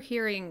remember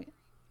hearing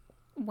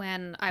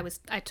when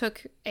I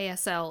took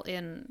ASL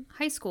in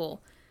high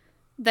school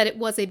that it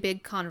was a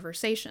big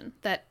conversation,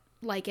 that,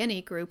 like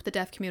any group, the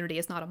deaf community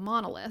is not a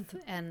monolith,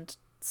 and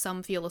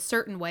some feel a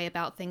certain way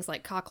about things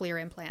like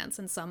cochlear implants,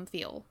 and some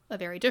feel a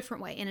very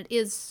different way. And it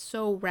is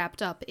so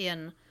wrapped up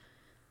in,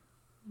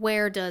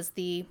 where does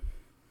the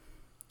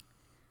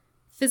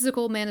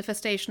physical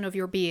manifestation of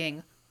your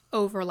being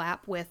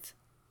overlap with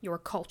your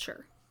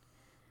culture?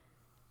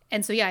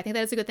 And so, yeah, I think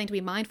that is a good thing to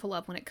be mindful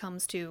of when it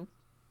comes to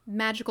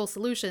magical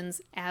solutions,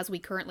 as we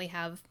currently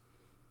have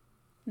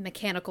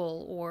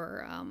mechanical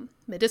or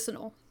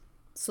medicinal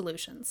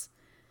solutions.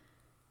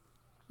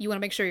 You want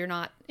to make sure you're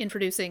not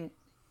introducing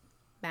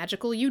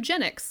magical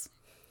eugenics,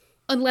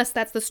 unless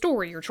that's the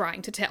story you're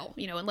trying to tell,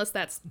 unless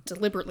that's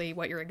deliberately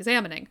what you're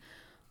examining.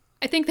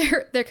 I think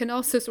there can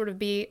also sort of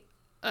be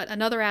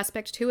another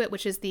aspect to it,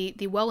 which is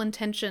the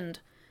well-intentioned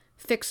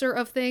fixer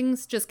of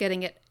things just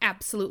getting it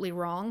absolutely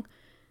wrong.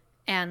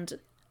 And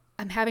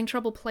I'm having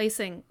trouble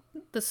placing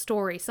the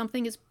story.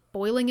 Something is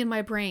boiling in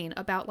my brain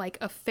about, like,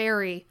 a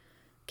fairy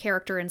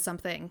character in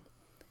something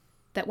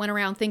that went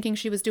around thinking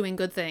she was doing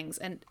good things,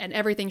 and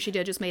everything she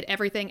did just made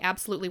everything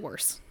absolutely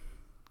worse.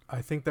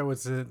 I think that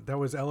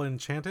was Ella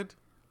Enchanted.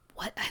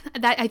 What?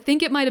 I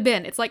think it might have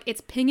been. It's like,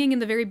 it's pinging in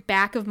the very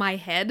back of my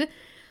head.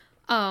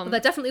 Well,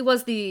 that definitely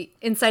was the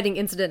inciting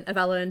incident of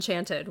Ella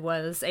Enchanted,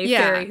 was a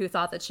fairy who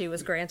thought that she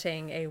was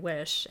granting a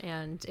wish,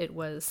 and it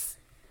was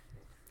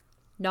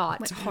not.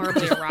 Went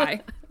horribly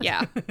awry.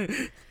 Yeah.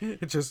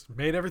 It just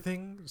made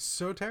everything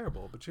so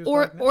terrible. But she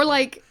was Or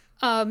like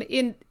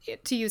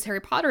to use Harry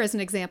Potter as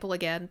an example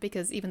again,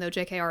 because even though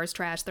JKR is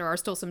trash, there are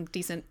still some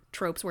decent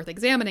tropes worth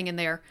examining in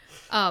there.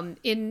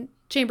 In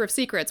Chamber of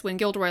Secrets, when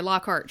Gilderoy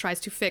Lockhart tries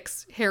to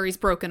fix Harry's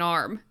broken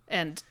arm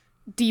and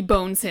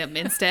debones him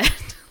instead.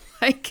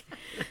 Like,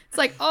 it's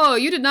like, oh,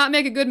 you did not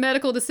make a good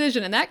medical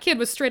decision, and that kid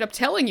was straight up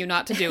telling you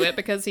not to do it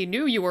because he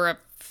knew you were a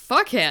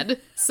fuckhead.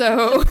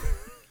 So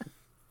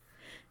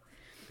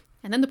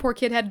and then the poor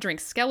kid had to drink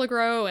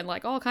Skelligro and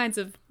like all kinds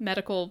of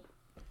magical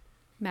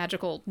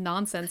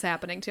nonsense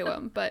happening to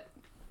him. But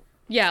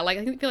yeah, like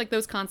I feel like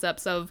those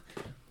concepts of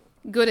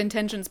good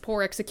intentions,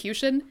 poor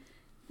execution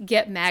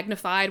get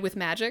magnified with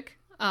magic.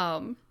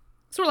 Sort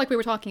of like we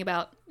were talking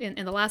about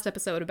in the last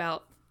episode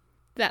about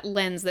that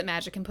lens that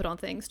magic can put on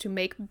things to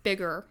make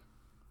bigger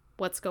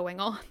what's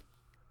going on.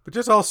 But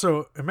just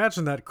also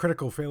imagine that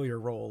critical failure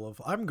roll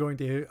of I'm going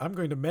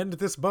to mend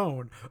this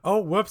bone. Oh,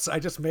 whoops! I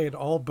just made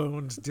all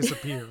bones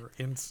disappear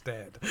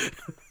instead.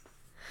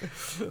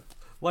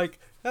 Like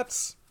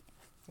that's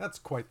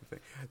quite the thing.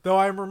 Though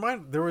I'm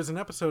reminded there was an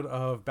episode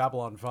of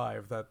Babylon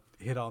 5 that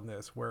hit on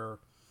this where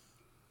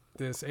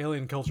this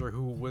alien culture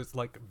who was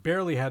like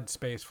barely had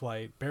space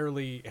flight,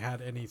 barely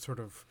had any sort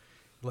of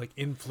like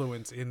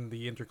influence in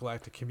the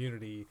intergalactic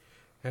community,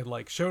 had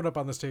like showed up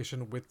on the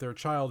station with their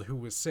child who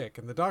was sick,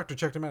 and the doctor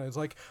checked him out and was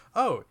like,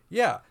 oh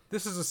yeah,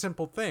 this is a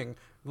simple thing,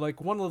 like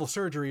one little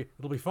surgery,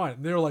 it'll be fine.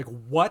 And they're like,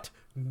 what?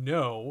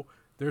 No,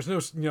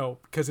 there's no,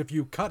 because if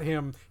you cut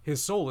him,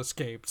 his soul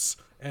escapes,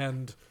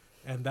 and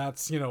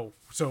that's,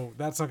 so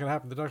that's not gonna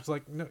happen. The doctor's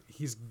like, no,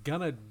 he's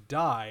gonna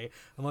die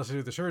unless I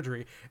do the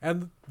surgery.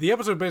 And the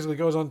episode basically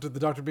goes on to the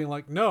doctor being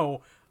like,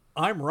 no,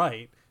 I'm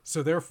right,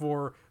 so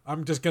therefore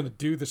I'm just gonna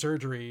do the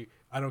surgery,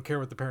 I don't care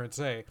what the parents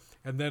say.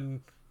 And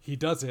then he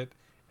does it,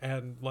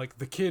 and like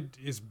the kid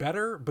is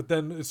better, but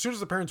then as soon as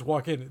the parents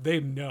walk in,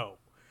 they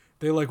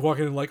like walk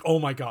in and like, oh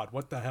my god,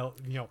 what the hell,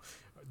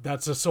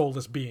 that's a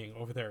soulless being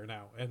over there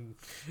now.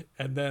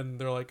 And then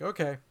they're like,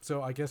 okay,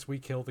 so I guess we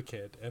kill the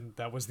kid, and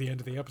that was the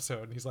end of the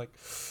episode. And he's like,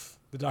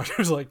 the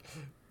doctor's like,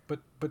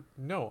 but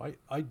no,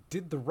 I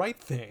did the right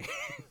thing.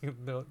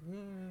 Like,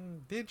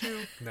 did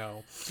you?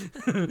 No.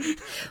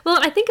 Well,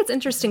 I think it's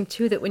interesting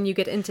too that when you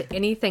get into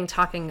anything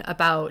talking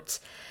about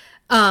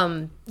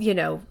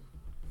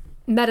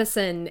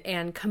medicine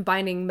and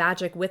combining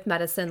magic with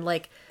medicine,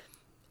 like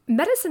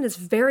medicine is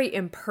very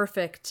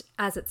imperfect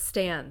as it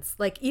stands.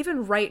 Like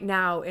even right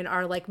now in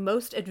our like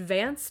most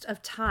advanced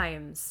of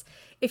times,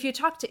 if you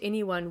talk to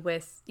anyone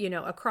with,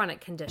 a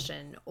chronic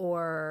condition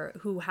or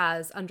who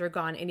has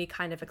undergone any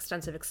kind of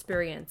extensive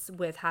experience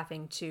with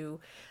having to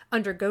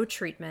undergo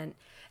treatment,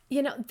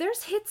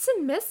 there's hits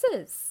and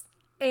misses,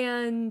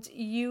 and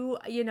you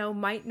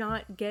might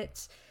not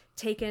get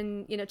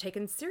taken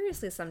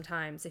seriously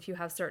sometimes if you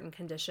have certain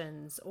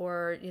conditions,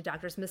 or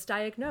doctors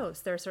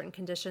misdiagnose. There are certain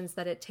conditions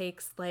that it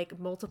takes like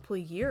multiple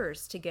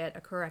years to get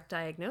a correct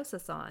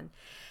diagnosis on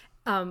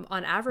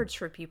average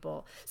for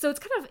people. So it's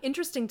kind of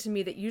interesting to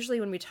me that usually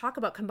when we talk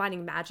about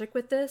combining magic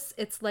with this,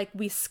 it's like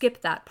we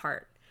skip that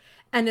part.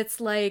 And it's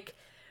like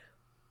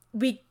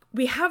we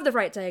have the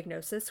right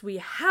diagnosis, we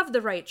have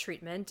the right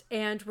treatment,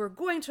 and we're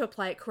going to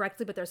apply it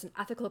correctly, but there's an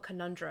ethical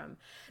conundrum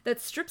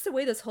that strips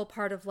away this whole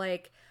part of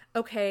like,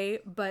 okay,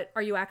 but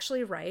are you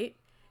actually right?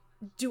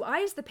 Do I,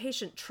 as the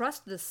patient,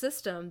 trust the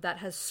system that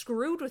has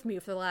screwed with me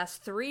for the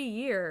last 3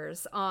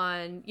 years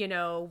on,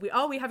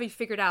 we have you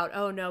figured out.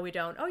 Oh, no, we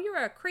don't. Oh, you're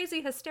a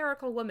crazy,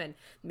 hysterical woman.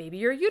 Maybe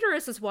your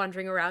uterus is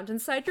wandering around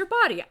inside your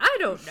body. I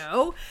don't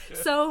know.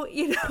 So,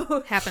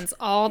 happens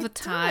all the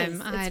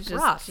time. It's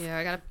rough.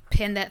 I got to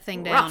pin that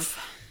thing down.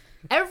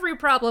 Every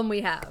problem we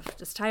have,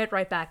 just tie it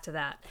right back to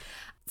that.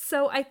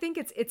 So I think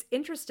it's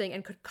interesting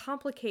and could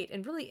complicate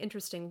in really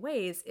interesting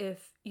ways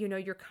if,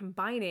 you're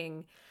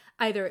combining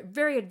either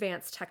very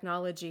advanced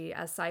technology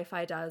as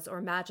sci-fi does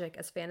or magic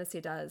as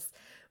fantasy does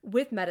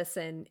with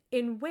medicine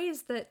in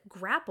ways that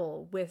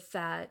grapple with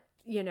that,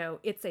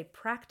 it's a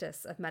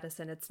practice of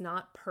medicine. It's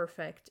not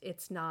perfect.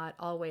 It's not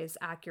always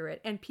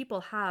accurate. And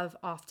people have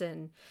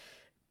often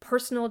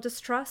personal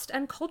distrust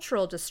and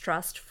cultural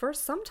distrust for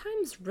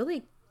sometimes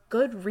really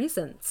good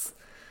reasons.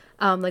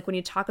 Like when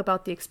you talk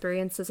about the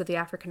experiences of the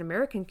African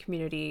American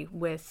community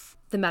with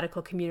the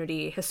medical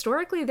community,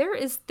 historically, there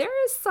is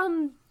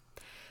some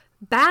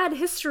bad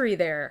history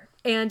there,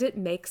 and it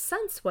makes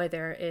sense why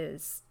there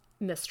is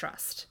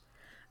mistrust.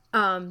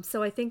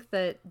 So I think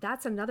that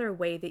that's another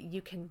way that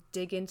you can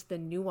dig into the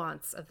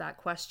nuance of that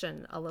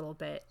question a little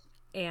bit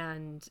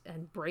and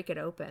break it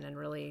open and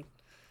really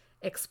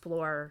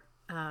explore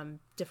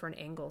different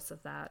angles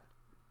of that.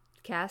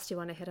 Cass, do you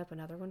want to hit up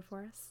another one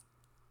for us?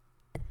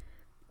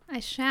 I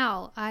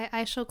shall.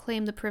 I shall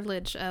claim the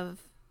privilege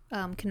of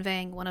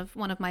conveying one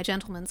of my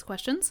gentleman's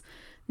questions.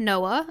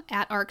 Noah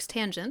at Arcs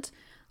Tangent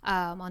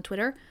on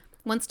Twitter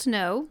wants to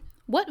know,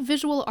 what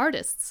visual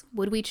artists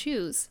would we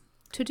choose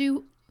to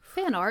do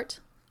fan art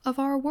of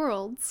our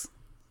worlds?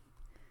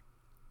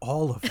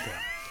 All of them.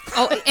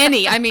 Oh,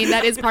 any. I mean,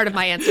 that is part of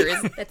my answer.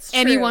 Is It's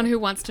anyone true. who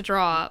wants to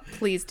draw,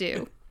 please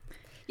do.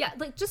 Yeah,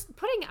 like just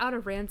putting out a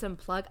random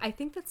plug. I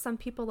think that some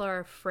people are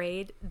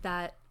afraid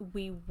that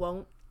we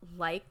won't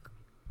like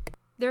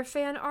their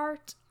fan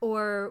art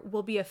or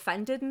will be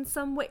offended in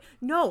some way.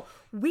 No,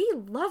 we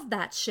love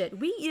that shit.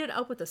 We eat it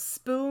up with a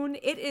spoon.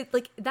 It is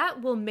like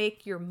that will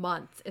make your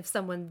month if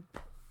someone,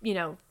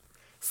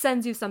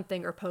 sends you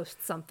something or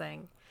posts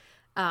something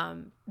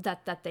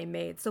that they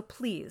made. So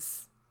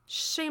please,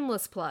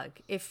 shameless plug.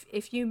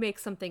 If you make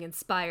something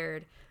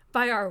inspired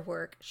by our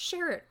work,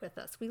 share it with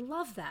us. We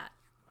love that.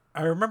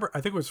 I remember,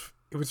 I think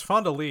it was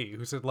Fonda Lee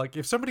who said, like,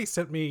 if somebody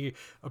sent me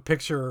a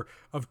picture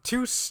of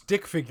two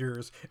stick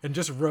figures and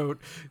just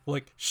wrote,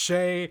 like,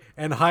 Shay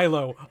and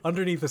Hilo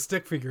underneath the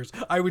stick figures,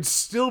 I would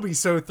still be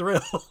so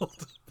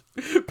thrilled.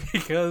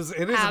 Because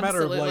it is a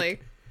matter of,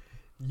 like,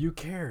 you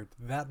cared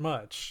that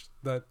much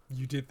that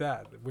you did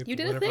that. With You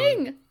did whatever, a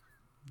thing.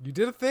 You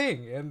did a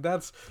thing, and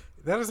that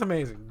is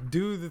amazing.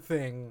 Do the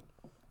thing.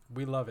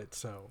 We love it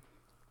so.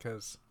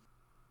 Because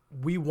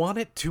we want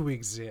it to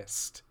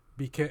exist.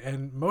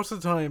 And most of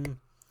the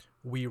time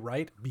we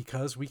write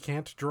because we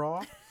can't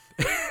draw.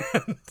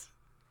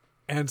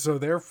 and so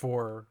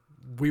therefore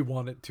we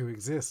want it to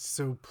exist.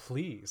 So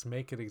please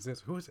make it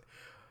exist. Who is it?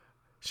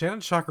 Shannon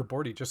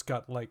Chakraborty just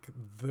got like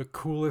the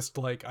coolest,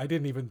 like, I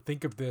didn't even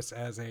think of this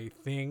as a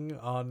thing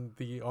on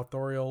the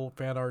authorial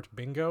fan art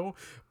bingo,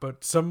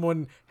 but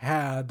someone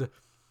had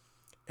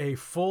a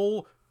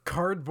full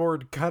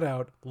cardboard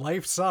cutout,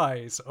 life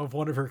size, of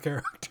one of her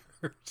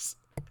characters.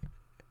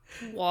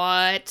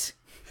 What?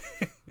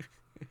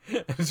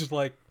 It's just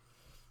like,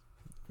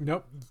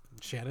 nope,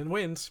 Shannon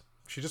wins.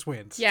 She just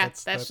wins. Yeah,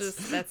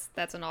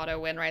 that's an auto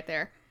win right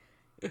there.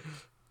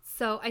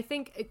 So I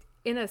think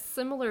in a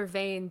similar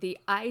vein,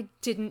 I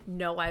didn't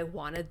know I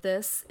wanted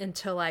this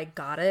until I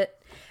got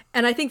it.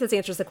 And I think this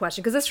answers the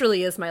question, because this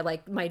really is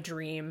my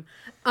dream,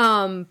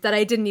 that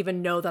I didn't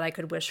even know that I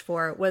could wish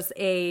for, was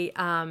a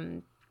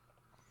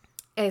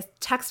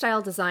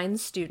textile design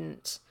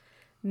student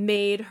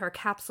made her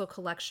capsule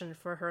collection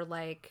for her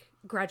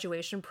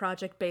graduation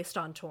project based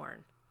on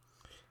Torn.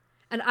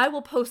 And I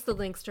will post the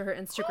links to her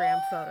Instagram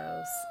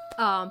photos.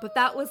 But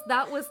that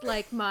was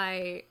like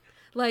my,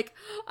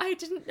 I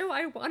didn't know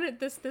I wanted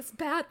this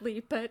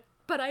badly, but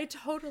I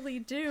totally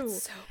do.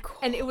 That's so cool.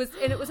 And it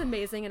was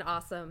amazing and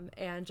awesome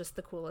and just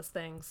the coolest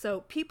thing.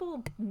 So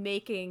people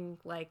making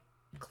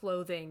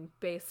clothing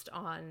based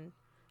on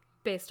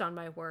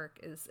my work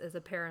is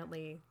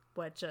apparently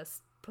what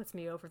just puts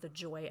me over the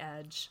joy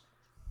edge.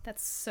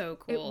 That's so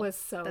cool. It was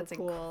so That's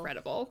cool.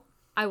 Incredible.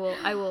 I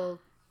will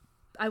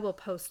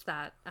post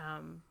that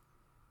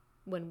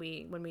when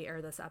we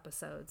air this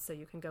episode, so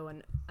you can go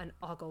and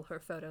ogle her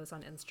photos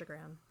on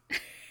Instagram.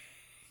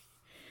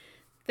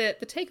 The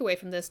takeaway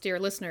from this, dear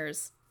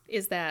listeners,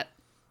 is that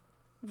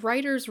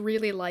writers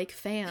really like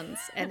fans,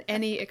 and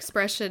any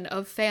expression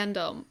of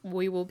fandom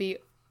we will be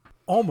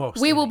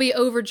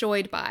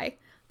overjoyed by.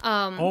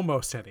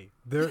 Almost any.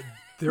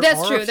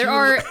 That's true. There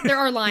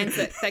are lines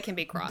that can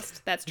be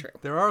crossed. That's true.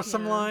 There are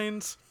some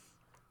lines.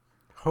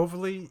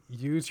 Hopefully,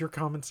 use your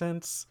common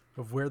sense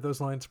of where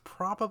those lines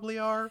probably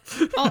are.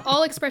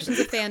 all expressions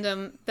of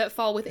fandom that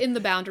fall within the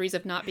boundaries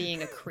of not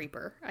being a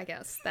creeper, I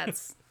guess.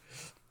 That's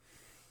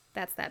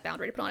that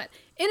boundary to put on it.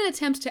 In an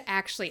attempt to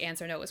actually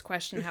answer Noah's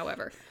question,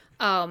 however,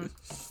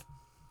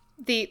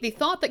 the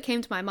thought that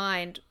came to my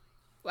mind,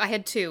 I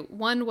had two.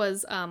 One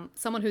was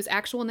someone whose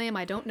actual name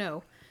I don't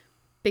know,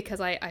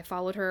 because I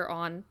followed her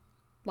on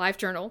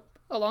LiveJournal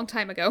a long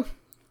time ago.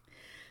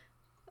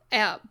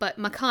 But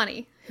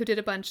Makani, who did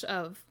a bunch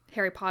of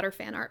Harry Potter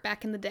fan art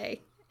back in the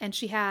day, and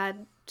she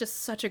had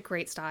just such a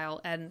great style,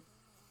 and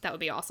that would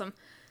be awesome.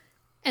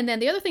 And then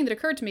the other thing that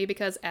occurred to me,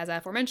 because as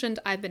aforementioned,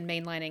 I've been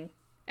mainlining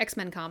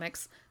X-Men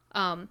comics,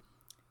 Joe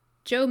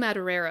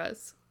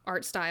Madureira's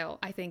art style,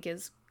 I think,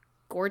 is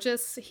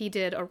gorgeous. He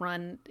did a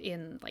run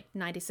in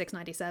 96,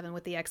 97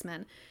 with the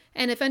X-Men.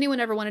 And if anyone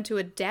ever wanted to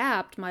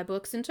adapt my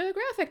books into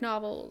graphic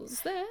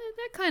novels, that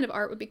kind of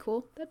art would be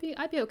cool.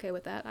 I'd be okay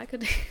with that. I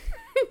could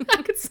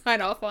I could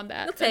sign off on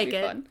that. That'd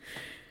be fun.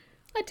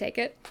 I'd take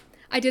it.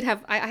 I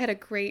had a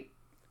great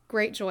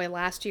joy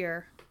last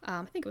year.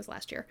 I think it was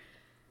last year.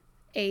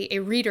 A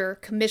reader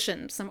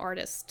commissioned some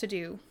artists to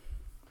do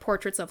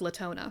portraits of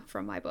Latona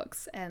from my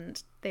books,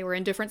 and they were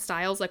in different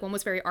styles. One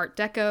was very Art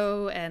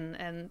Deco,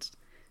 and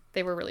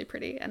they were really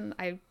pretty, and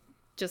I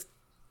just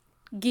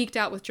geeked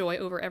out with joy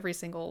over every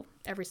single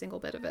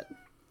bit of it.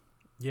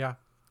 Yeah,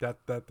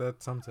 that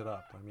sums it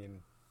up. I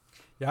mean,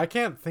 yeah, I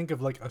can't think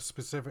of a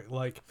specific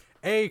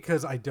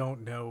because I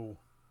don't know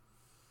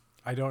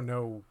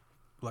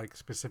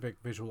specific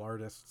visual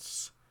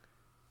artists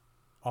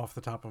off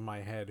the top of my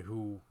head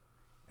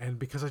and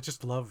because I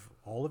just love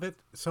all of it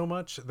so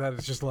much that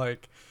it's just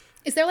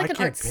is there an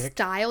art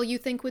style you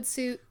think would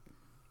suit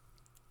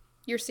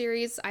your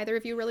series, either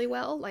of you, really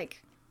well?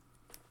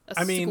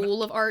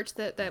 School of art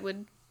that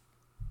would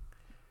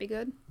be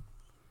good?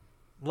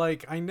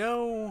 I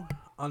know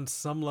on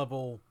some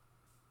level,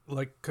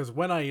 because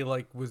when I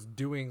was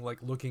doing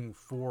looking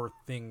for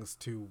things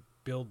to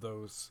build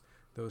those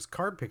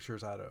card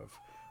pictures out of.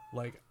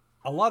 Like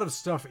a lot of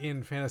stuff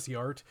in fantasy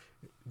art,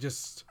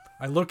 just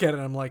I look at it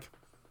and I'm like,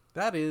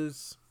 that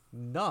is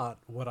not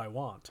what I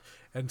want.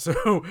 And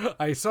so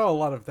I saw a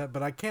lot of that,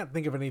 but I can't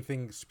think of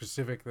anything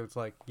specific that's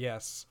like,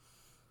 yes,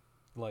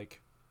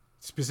 like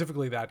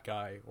specifically that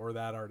guy or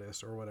that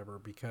artist or whatever,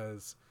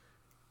 because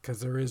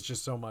there is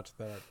just so much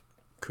that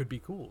could be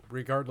cool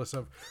regardless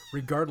of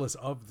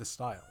the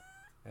style.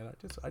 And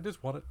I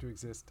just want it to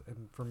exist,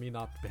 and for me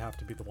not to have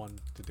to be the one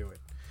to do it.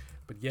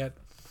 But yet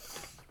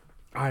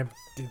I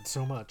did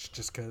so much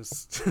just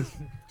because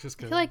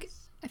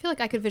I feel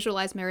like I could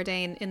visualize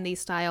Meridain in the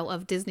style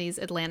of Disney's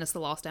Atlantis: The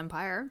Lost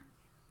Empire,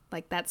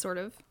 like that sort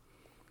of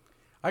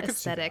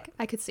aesthetic.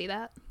 I could see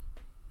that.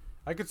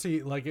 I could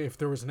see, like, if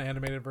there was an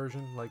animated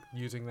version, like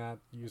using that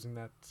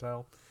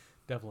style,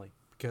 definitely,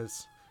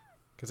 because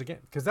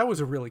that was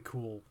a really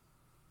cool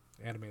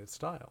animated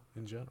style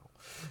in general.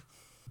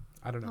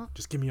 I don't know,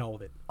 just give me all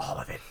of it.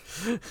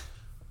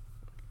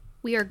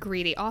 We are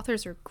greedy.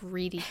 Authors are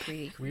greedy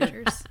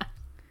creatures.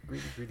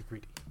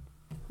 Greedy.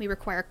 We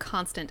require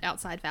constant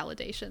outside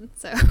validation.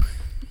 So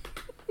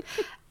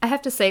I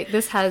have to say,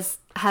 this has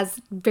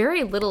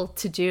very little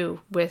to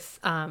do with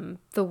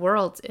the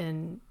world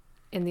in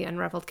the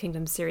Unraveled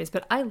Kingdom series,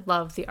 but I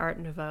love the Art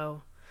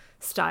Nouveau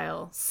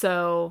style.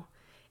 So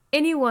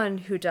anyone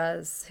who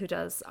does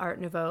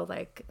Art Nouveau,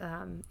 like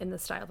in the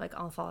style of like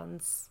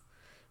Alphonse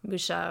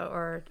Mucha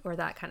or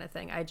that kind of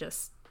thing, I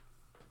just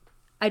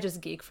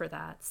geek for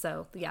that.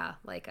 So yeah,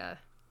 like a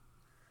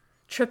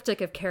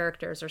triptych of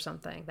characters or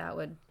something, that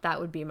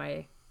would be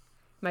my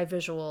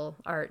visual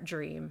art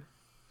dream.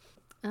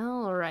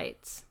 All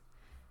right.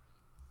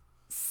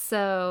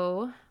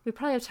 So we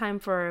probably have time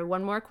for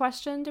one more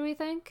question, do we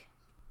think?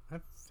 I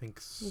think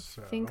so.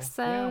 You think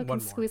so? Yeah, one more.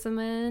 Squeeze them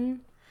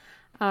in.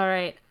 All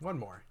right. One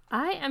more.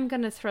 I am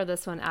going to throw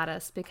this one at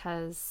us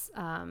because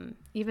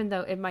even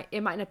though it might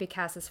not be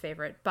Cass's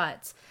favorite,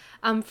 but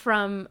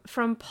from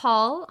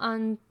Paul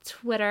on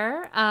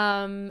Twitter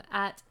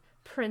at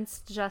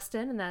Prince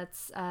Justin, and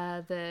that's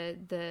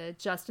the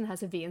Justin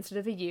has a V instead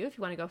of a U. If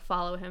you want to go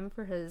follow him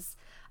for his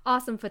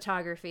awesome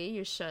photography,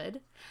 you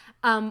should.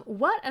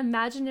 What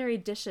imaginary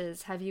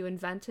dishes have you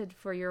invented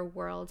for your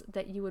world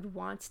that you would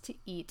want to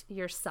eat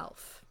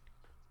yourself?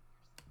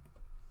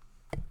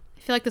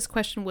 I feel like this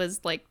question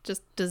was like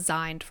just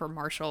designed for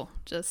Marshall.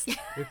 Just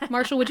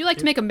Marshall, would you like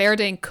to make a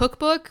Meridain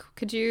cookbook?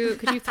 Could you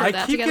throw that together?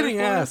 I keep getting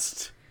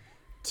asked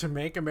to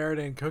make a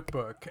Meridain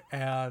cookbook,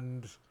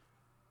 and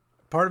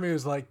part of me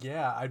was like,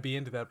 yeah, I'd be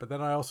into that. But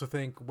then I also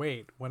think,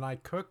 wait, when I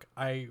cook,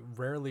 I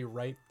rarely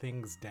write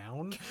things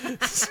down.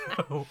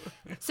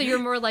 So you're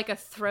more like a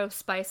throw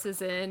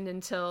spices in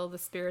until the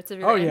spirits of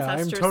your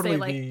ancestors totally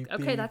say like,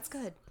 okay, that's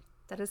good.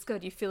 That is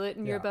good. You feel it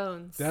in your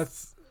bones.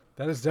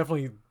 That is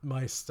definitely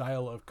my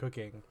style of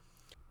cooking.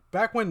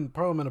 Back when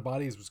Parliament of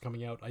Bodies was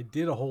coming out, I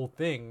did a whole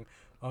thing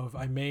of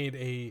I made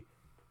a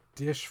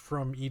dish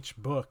from each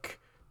book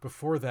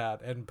before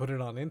that and put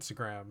it on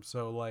Instagram.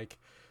 So like,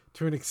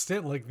 to an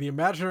extent, like the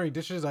imaginary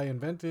dishes I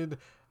invented,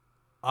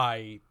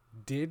 I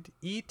did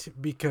eat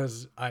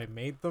because I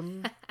made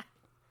them.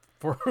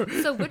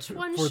 So which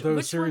one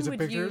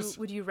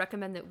would you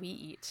recommend that we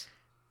eat?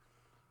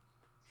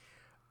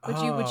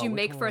 Would you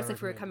make for us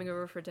if we were coming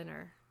over for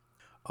dinner?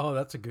 Oh,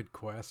 that's a good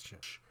question.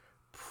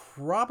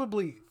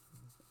 Probably,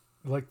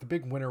 like, the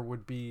big winner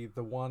would be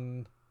the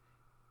one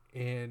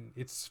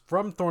it's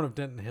from Thorn of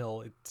Denton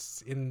Hill.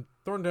 It's in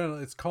Thorn of Denton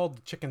Hill. It's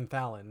called Chicken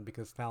Thallin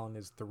because Thallin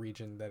is the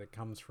region that it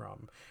comes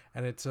from.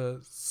 And it's a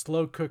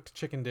slow cooked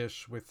chicken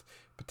dish with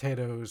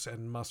potatoes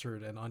and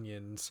mustard and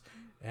onions.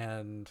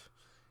 And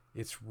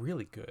it's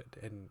really good.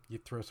 And you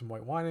throw some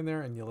white wine in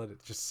there and you let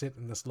it just sit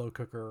in the slow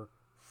cooker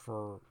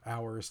for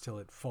hours till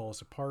it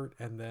falls apart,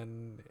 and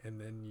then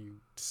you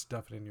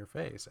stuff it in your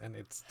face, and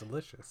it's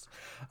delicious.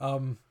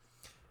 I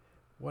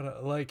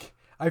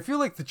feel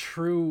like the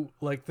true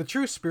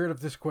spirit of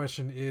this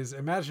question is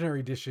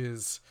imaginary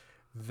dishes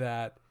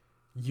that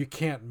you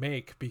can't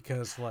make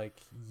because like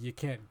you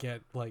can't get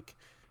like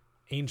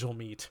angel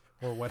meat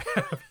or what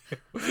have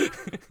you.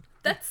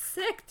 That's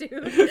sick,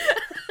 dude.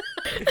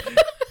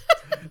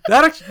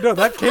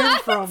 That came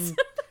from.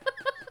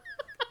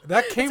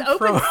 That came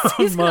from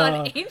season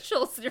on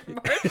Angels in your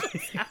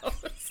Marshall's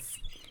house.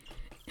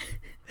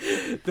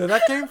 No,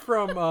 that came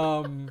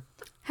from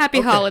Happy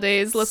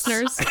holidays,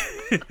 listeners.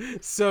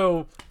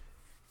 So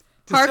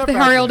hark the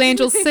herald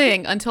angels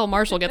sing until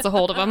Marshall gets a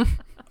hold of them.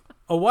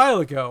 A while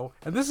ago,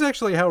 and this is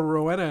actually how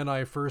Rowena and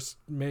I first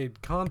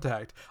made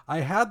contact. I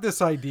had this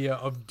idea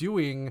of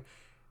doing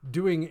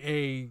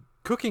a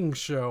cooking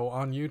show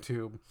on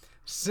YouTube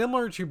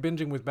similar to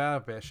Binging with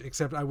Babish,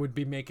 except I would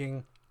be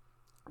making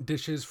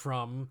dishes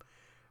from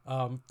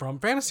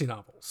fantasy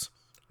novels.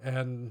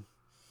 And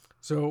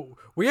so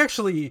we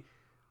actually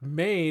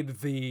made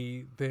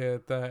the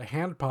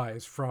hand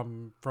pies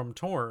from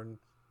Torn.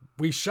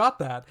 We shot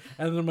that,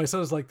 and then my son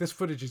was like, this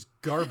footage is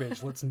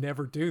garbage, let's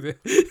never do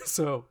this.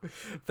 So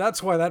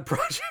that's why that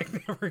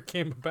project never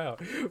came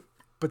about.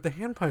 But the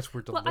hand pies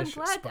were delicious.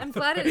 Well, I'm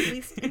glad it at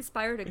least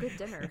inspired a good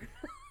dinner.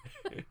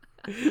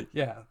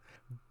 Yeah.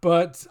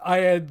 But I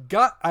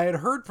had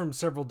heard from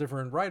several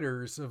different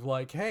writers of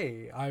like,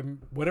 hey,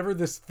 I'm whatever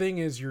this thing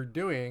is you're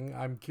doing,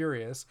 I'm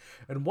curious.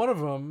 And one of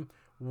them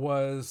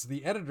was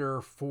the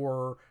editor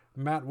for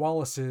Matt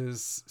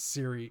Wallace's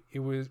series. It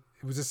was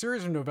a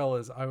series of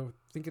novellas. I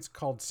think it's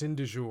called Sin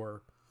du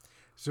Jour.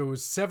 So it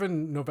was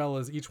 7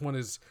 novellas. Each one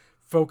is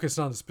focused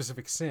on a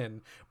specific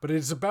sin, but it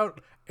is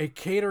about a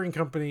catering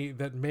company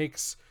that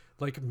makes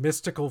like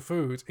mystical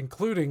foods,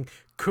 including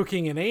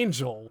cooking an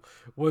angel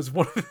was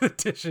one of the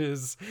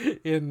dishes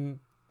in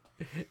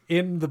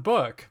the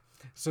book.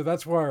 So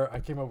that's where I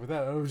came up with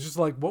that. I was just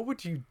like, what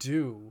would you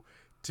do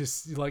to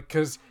like,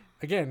 because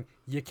again,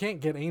 you can't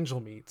get angel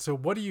meat. So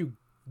what do you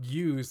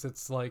use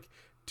that's like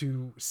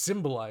to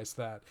symbolize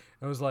that?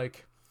 And I was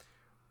like,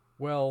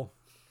 well,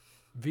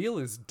 veal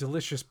is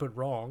delicious but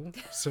wrong.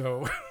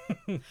 So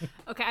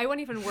Okay, I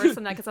went even worse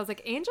than that because I was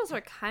like, angels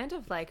are kind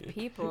of like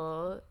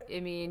people. I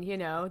mean, you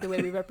know, the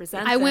way we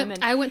represent them.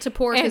 I went to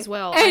pork as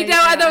well. I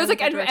know, and I was went like,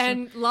 that direction.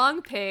 and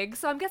long pig.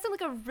 So I'm guessing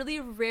like a really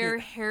rare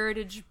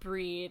heritage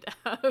breed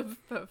of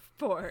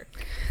pork.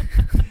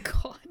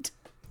 God.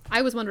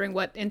 I was wondering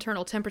what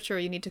internal temperature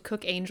you need to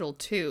cook angel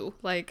to.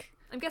 Like,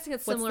 I'm guessing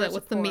it's what's similar to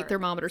what's the meat pork.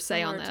 thermometer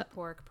say on Similar that? to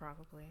pork,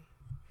 probably.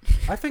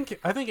 I think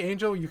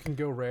angel you can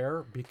go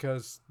rare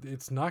because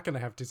it's not going to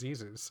have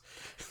diseases.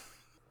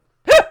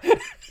 I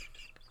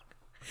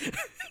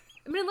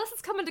mean, unless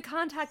it's come into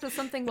contact with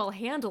something while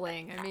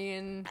handling. I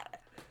mean,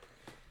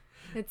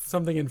 it's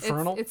Something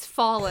infernal. It's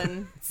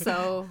fallen,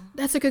 so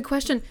That's a good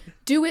question.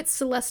 Do its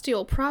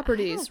celestial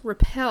properties I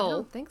repel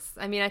don't think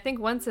so. I mean, I think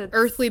once it's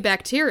earthly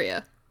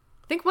bacteria?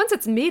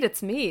 meat,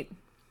 it's meat.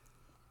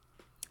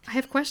 I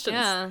have questions.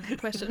 Yeah. I have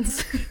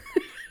questions.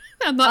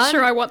 I'm not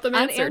sure I want them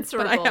answered,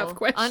 but I have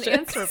questions.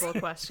 Unanswerable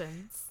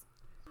questions.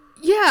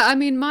 Yeah, I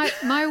mean,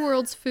 my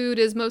world's food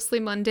is mostly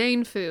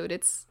mundane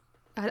food.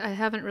 I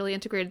haven't really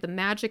integrated the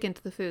magic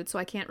into the food, so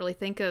I can't really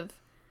think of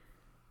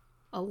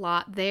a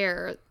lot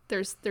there.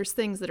 There's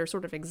things that are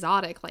sort of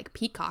exotic, like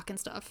peacock and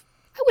stuff.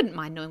 I wouldn't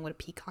mind knowing what a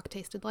peacock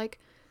tasted like.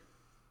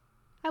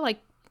 I like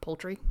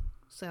poultry,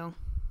 so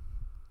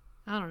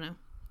I don't know.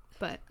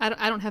 But I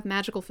don't have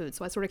magical food,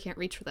 so I sort of can't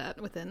reach for that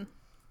within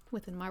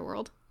my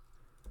world.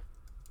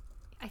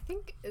 I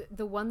think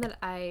the one that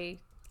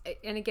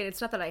and again,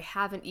 it's not that I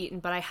haven't eaten,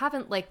 but I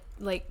haven't like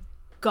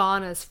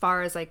gone as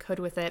far as I could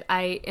with it.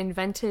 I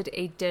invented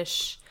a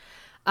dish,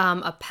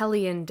 a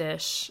Pelian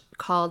dish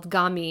called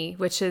gami,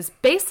 which is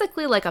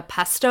basically like a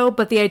pesto,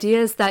 but the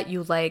idea is that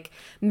you like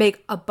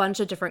make a bunch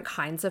of different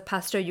kinds of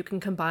pesto. You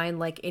can combine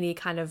like any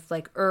kind of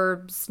like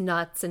herbs,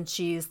 nuts, and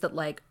cheese that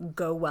like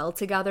go well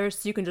together.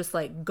 So you can just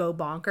like go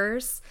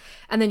bonkers,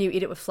 and then you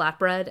eat it with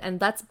flatbread. And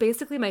that's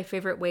basically my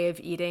favorite way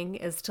of eating,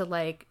 is to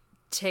like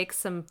take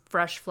some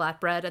fresh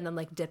flatbread and then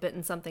like dip it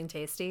in something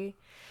tasty.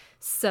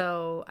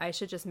 So I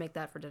should just make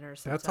that for dinner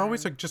sometime. That's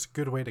always just a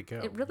good way to go.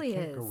 It really you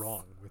can't go is.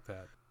 wrong with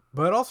that.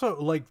 But also,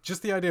 like,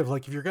 just the idea of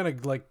like, if you're gonna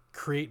like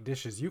create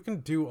dishes, you can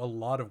do a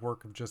lot of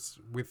work of just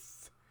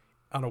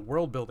on a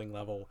world building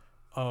level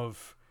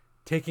of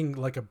taking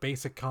like a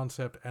basic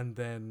concept and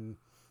then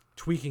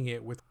tweaking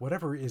it with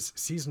whatever is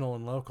seasonal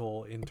and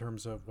local in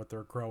terms of what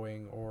they're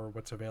growing or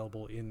what's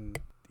available in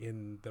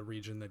the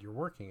region that you're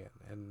working in.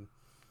 And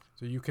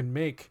so you can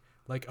make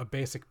like a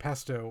basic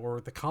pesto or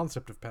the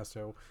concept of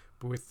pesto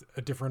with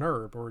a different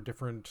herb or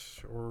different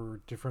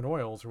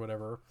oils or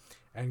whatever,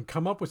 and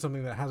come up with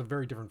something that has a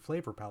very different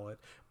flavor palette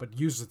but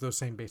uses those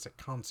same basic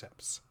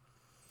concepts.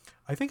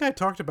 I think I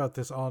talked about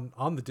this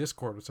on the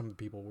Discord with some of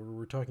the people where we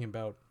were talking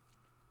about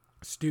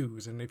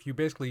stews, and if you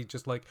basically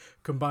just like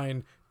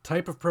combine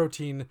type of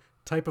protein,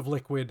 type of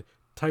liquid,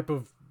 type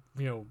of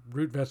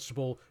root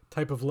vegetable,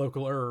 type of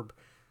local herb,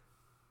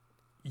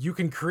 you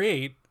can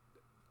create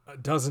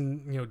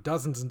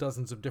dozens and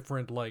dozens of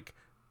different like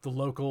the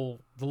local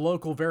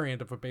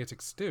variant of a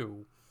basic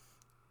stew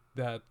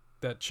that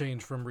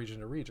change from region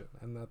to region,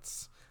 and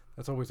that's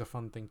always a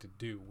fun thing to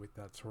do with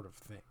that sort of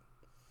thing.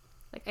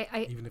 Like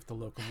I even if the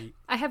local meat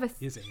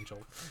is angel.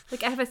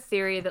 Like I have a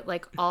theory that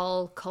like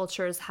all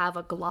cultures have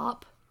a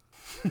glop.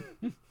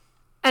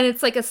 And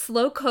it's like a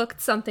slow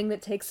cooked something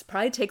that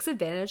probably takes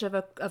advantage of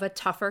a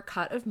tougher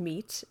cut of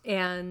meat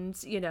and,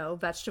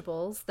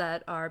 vegetables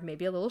that are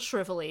maybe a little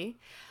shrivelly.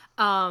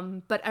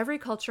 But every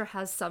culture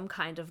has some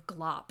kind of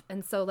glop.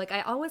 And so like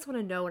I always want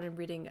to know when I'm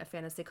reading a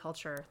fantasy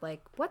culture,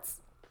 like what's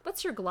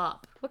your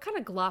glop? What kind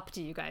of glop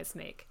do you guys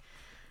make?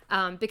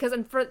 Because,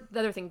 and for the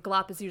other thing,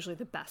 glop is usually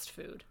the best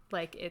food.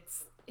 Like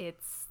it's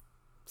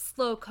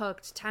slow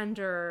cooked,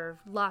 tender,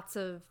 lots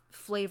of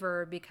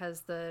flavor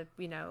because the,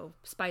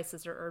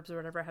 spices or herbs or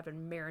whatever have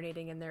been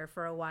marinating in there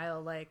for a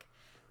while. Like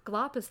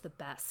glop is the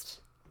best.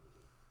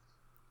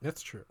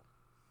 That's true.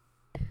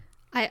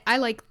 I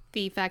like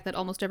the fact that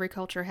almost every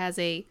culture has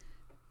a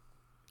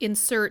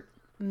insert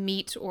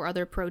meat or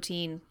other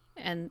protein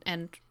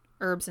and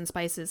herbs and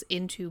spices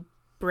into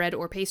bread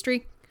or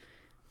pastry.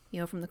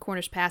 From the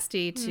Cornish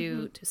pasty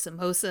to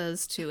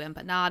samosas to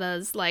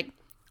empanadas. Like,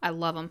 I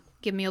love them.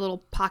 Give me a little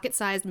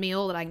pocket-sized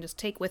meal that I can just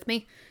take with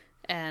me,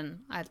 And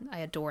I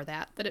adore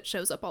that it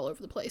shows up all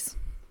over the place.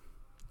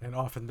 And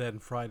often then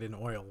fried in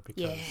oil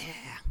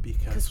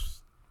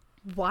because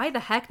Why the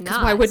heck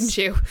not? Why wouldn't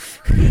you?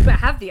 But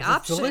have the it's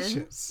option.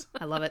 delicious.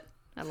 I love it.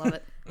 I love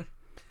it.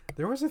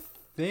 There was a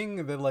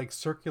thing that like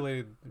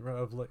circulated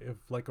of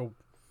like a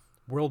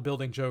world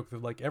building joke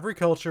that like every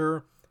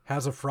culture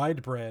has a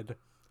fried bread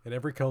and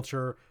every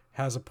culture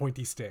has a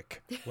pointy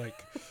stick.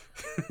 Like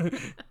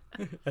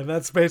and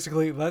that's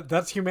basically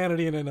that's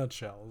humanity in a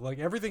nutshell. Like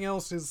everything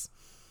else is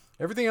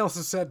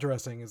set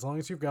dressing as long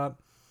as you've got,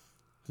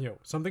 you know,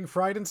 something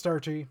fried and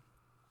starchy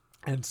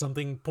and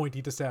something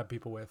pointy to stab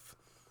people with.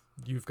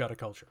 You've got a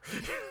culture.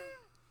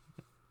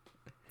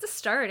 It's a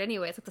start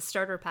anyway. It's like the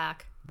starter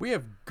pack. We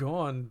have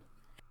gone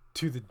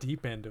to the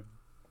deep end of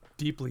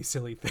deeply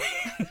silly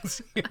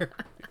things here.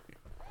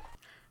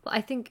 Well,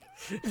 I think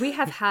we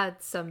have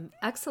had some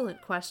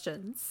excellent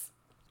questions,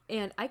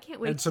 and I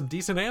can't wait. And some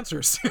decent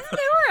answers. They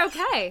were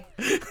okay.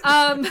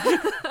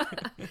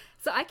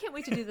 So I can't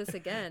wait to do this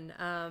again,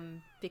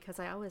 because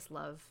I always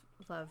love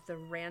the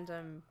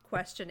random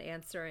question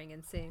answering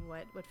and seeing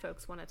what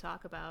folks want to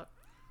talk about.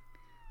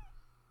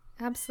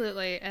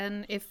 Absolutely.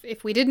 And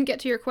if we didn't get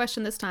to your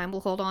question this time,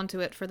 we'll hold on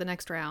to it for the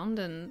next round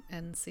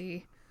and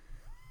see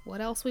what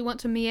else we want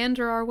to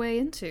meander our way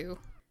into,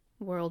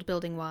 world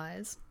building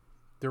wise.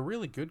 They're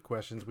really good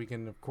questions. We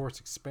can, of course,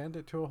 expand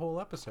it to a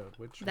whole episode,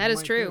 which that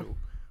is true. Do.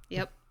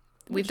 Yep.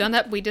 We've done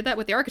that. We did that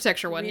with the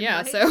architecture one. We yeah.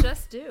 might So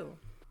just do.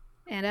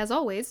 And as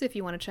always, if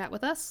you want to chat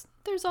with us,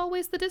 there's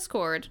always the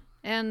Discord.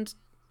 And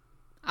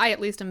I, at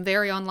least, am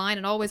very online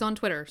and always on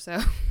Twitter.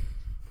 So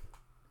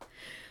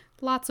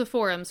lots of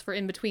forums for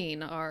in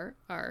between our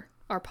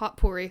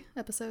potpourri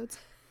episodes.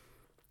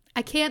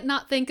 I can't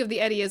not think of the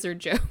Eddie Izzard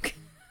joke.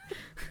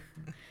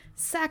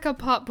 Sack of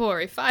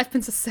potpourri, 5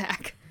 pence a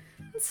sack.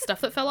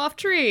 Stuff that fell off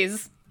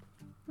trees.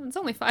 It's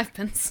only 5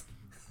 pence.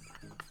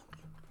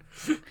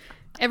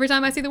 Every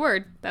time I see the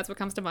word, that's what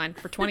comes to mind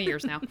for 20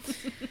 years now.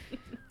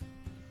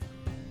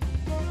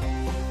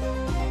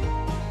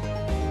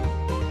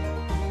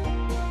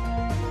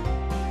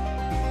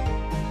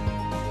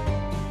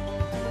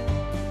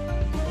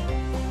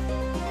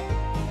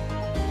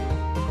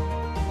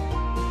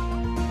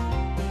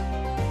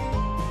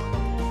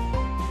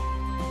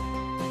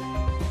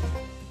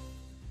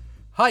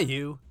 Hi,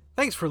 you.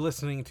 Thanks for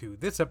listening to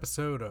this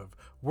episode of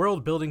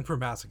World Building for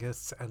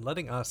Masochists and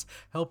letting us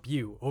help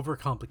you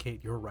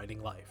overcomplicate your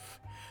writing life.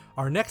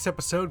 Our next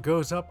episode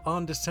goes up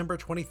on December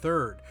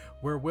 23rd,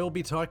 where we'll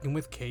be talking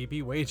with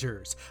KB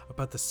Wagers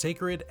about the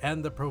sacred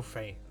and the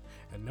profane.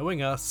 And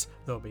knowing us,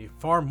 there'll be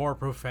far more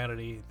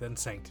profanity than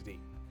sanctity.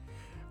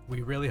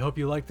 We really hope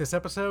you liked this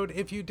episode.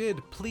 If you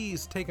did,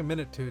 please take a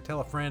minute to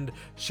tell a friend,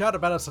 shout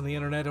about us on the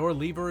internet, or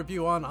leave a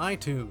review on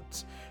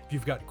iTunes. If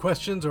you've got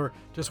questions or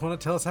just want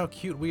to tell us how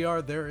cute we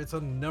are, there is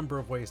a number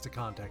of ways to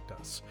contact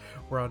us.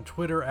 We're on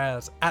Twitter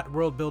as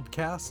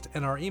 @WorldBuildCast,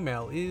 and our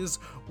email is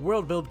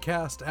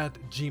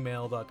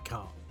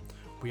worldbuildcast@gmail.com.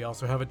 We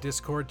also have a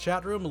Discord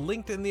chat room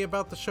linked in the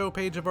About the Show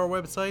page of our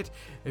website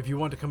if you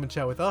want to come and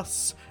chat with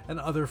us and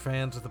other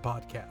fans of the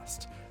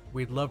podcast.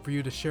 We'd love for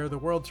you to share the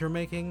worlds you're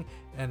making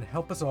and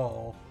help us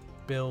all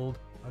build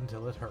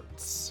until it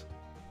hurts.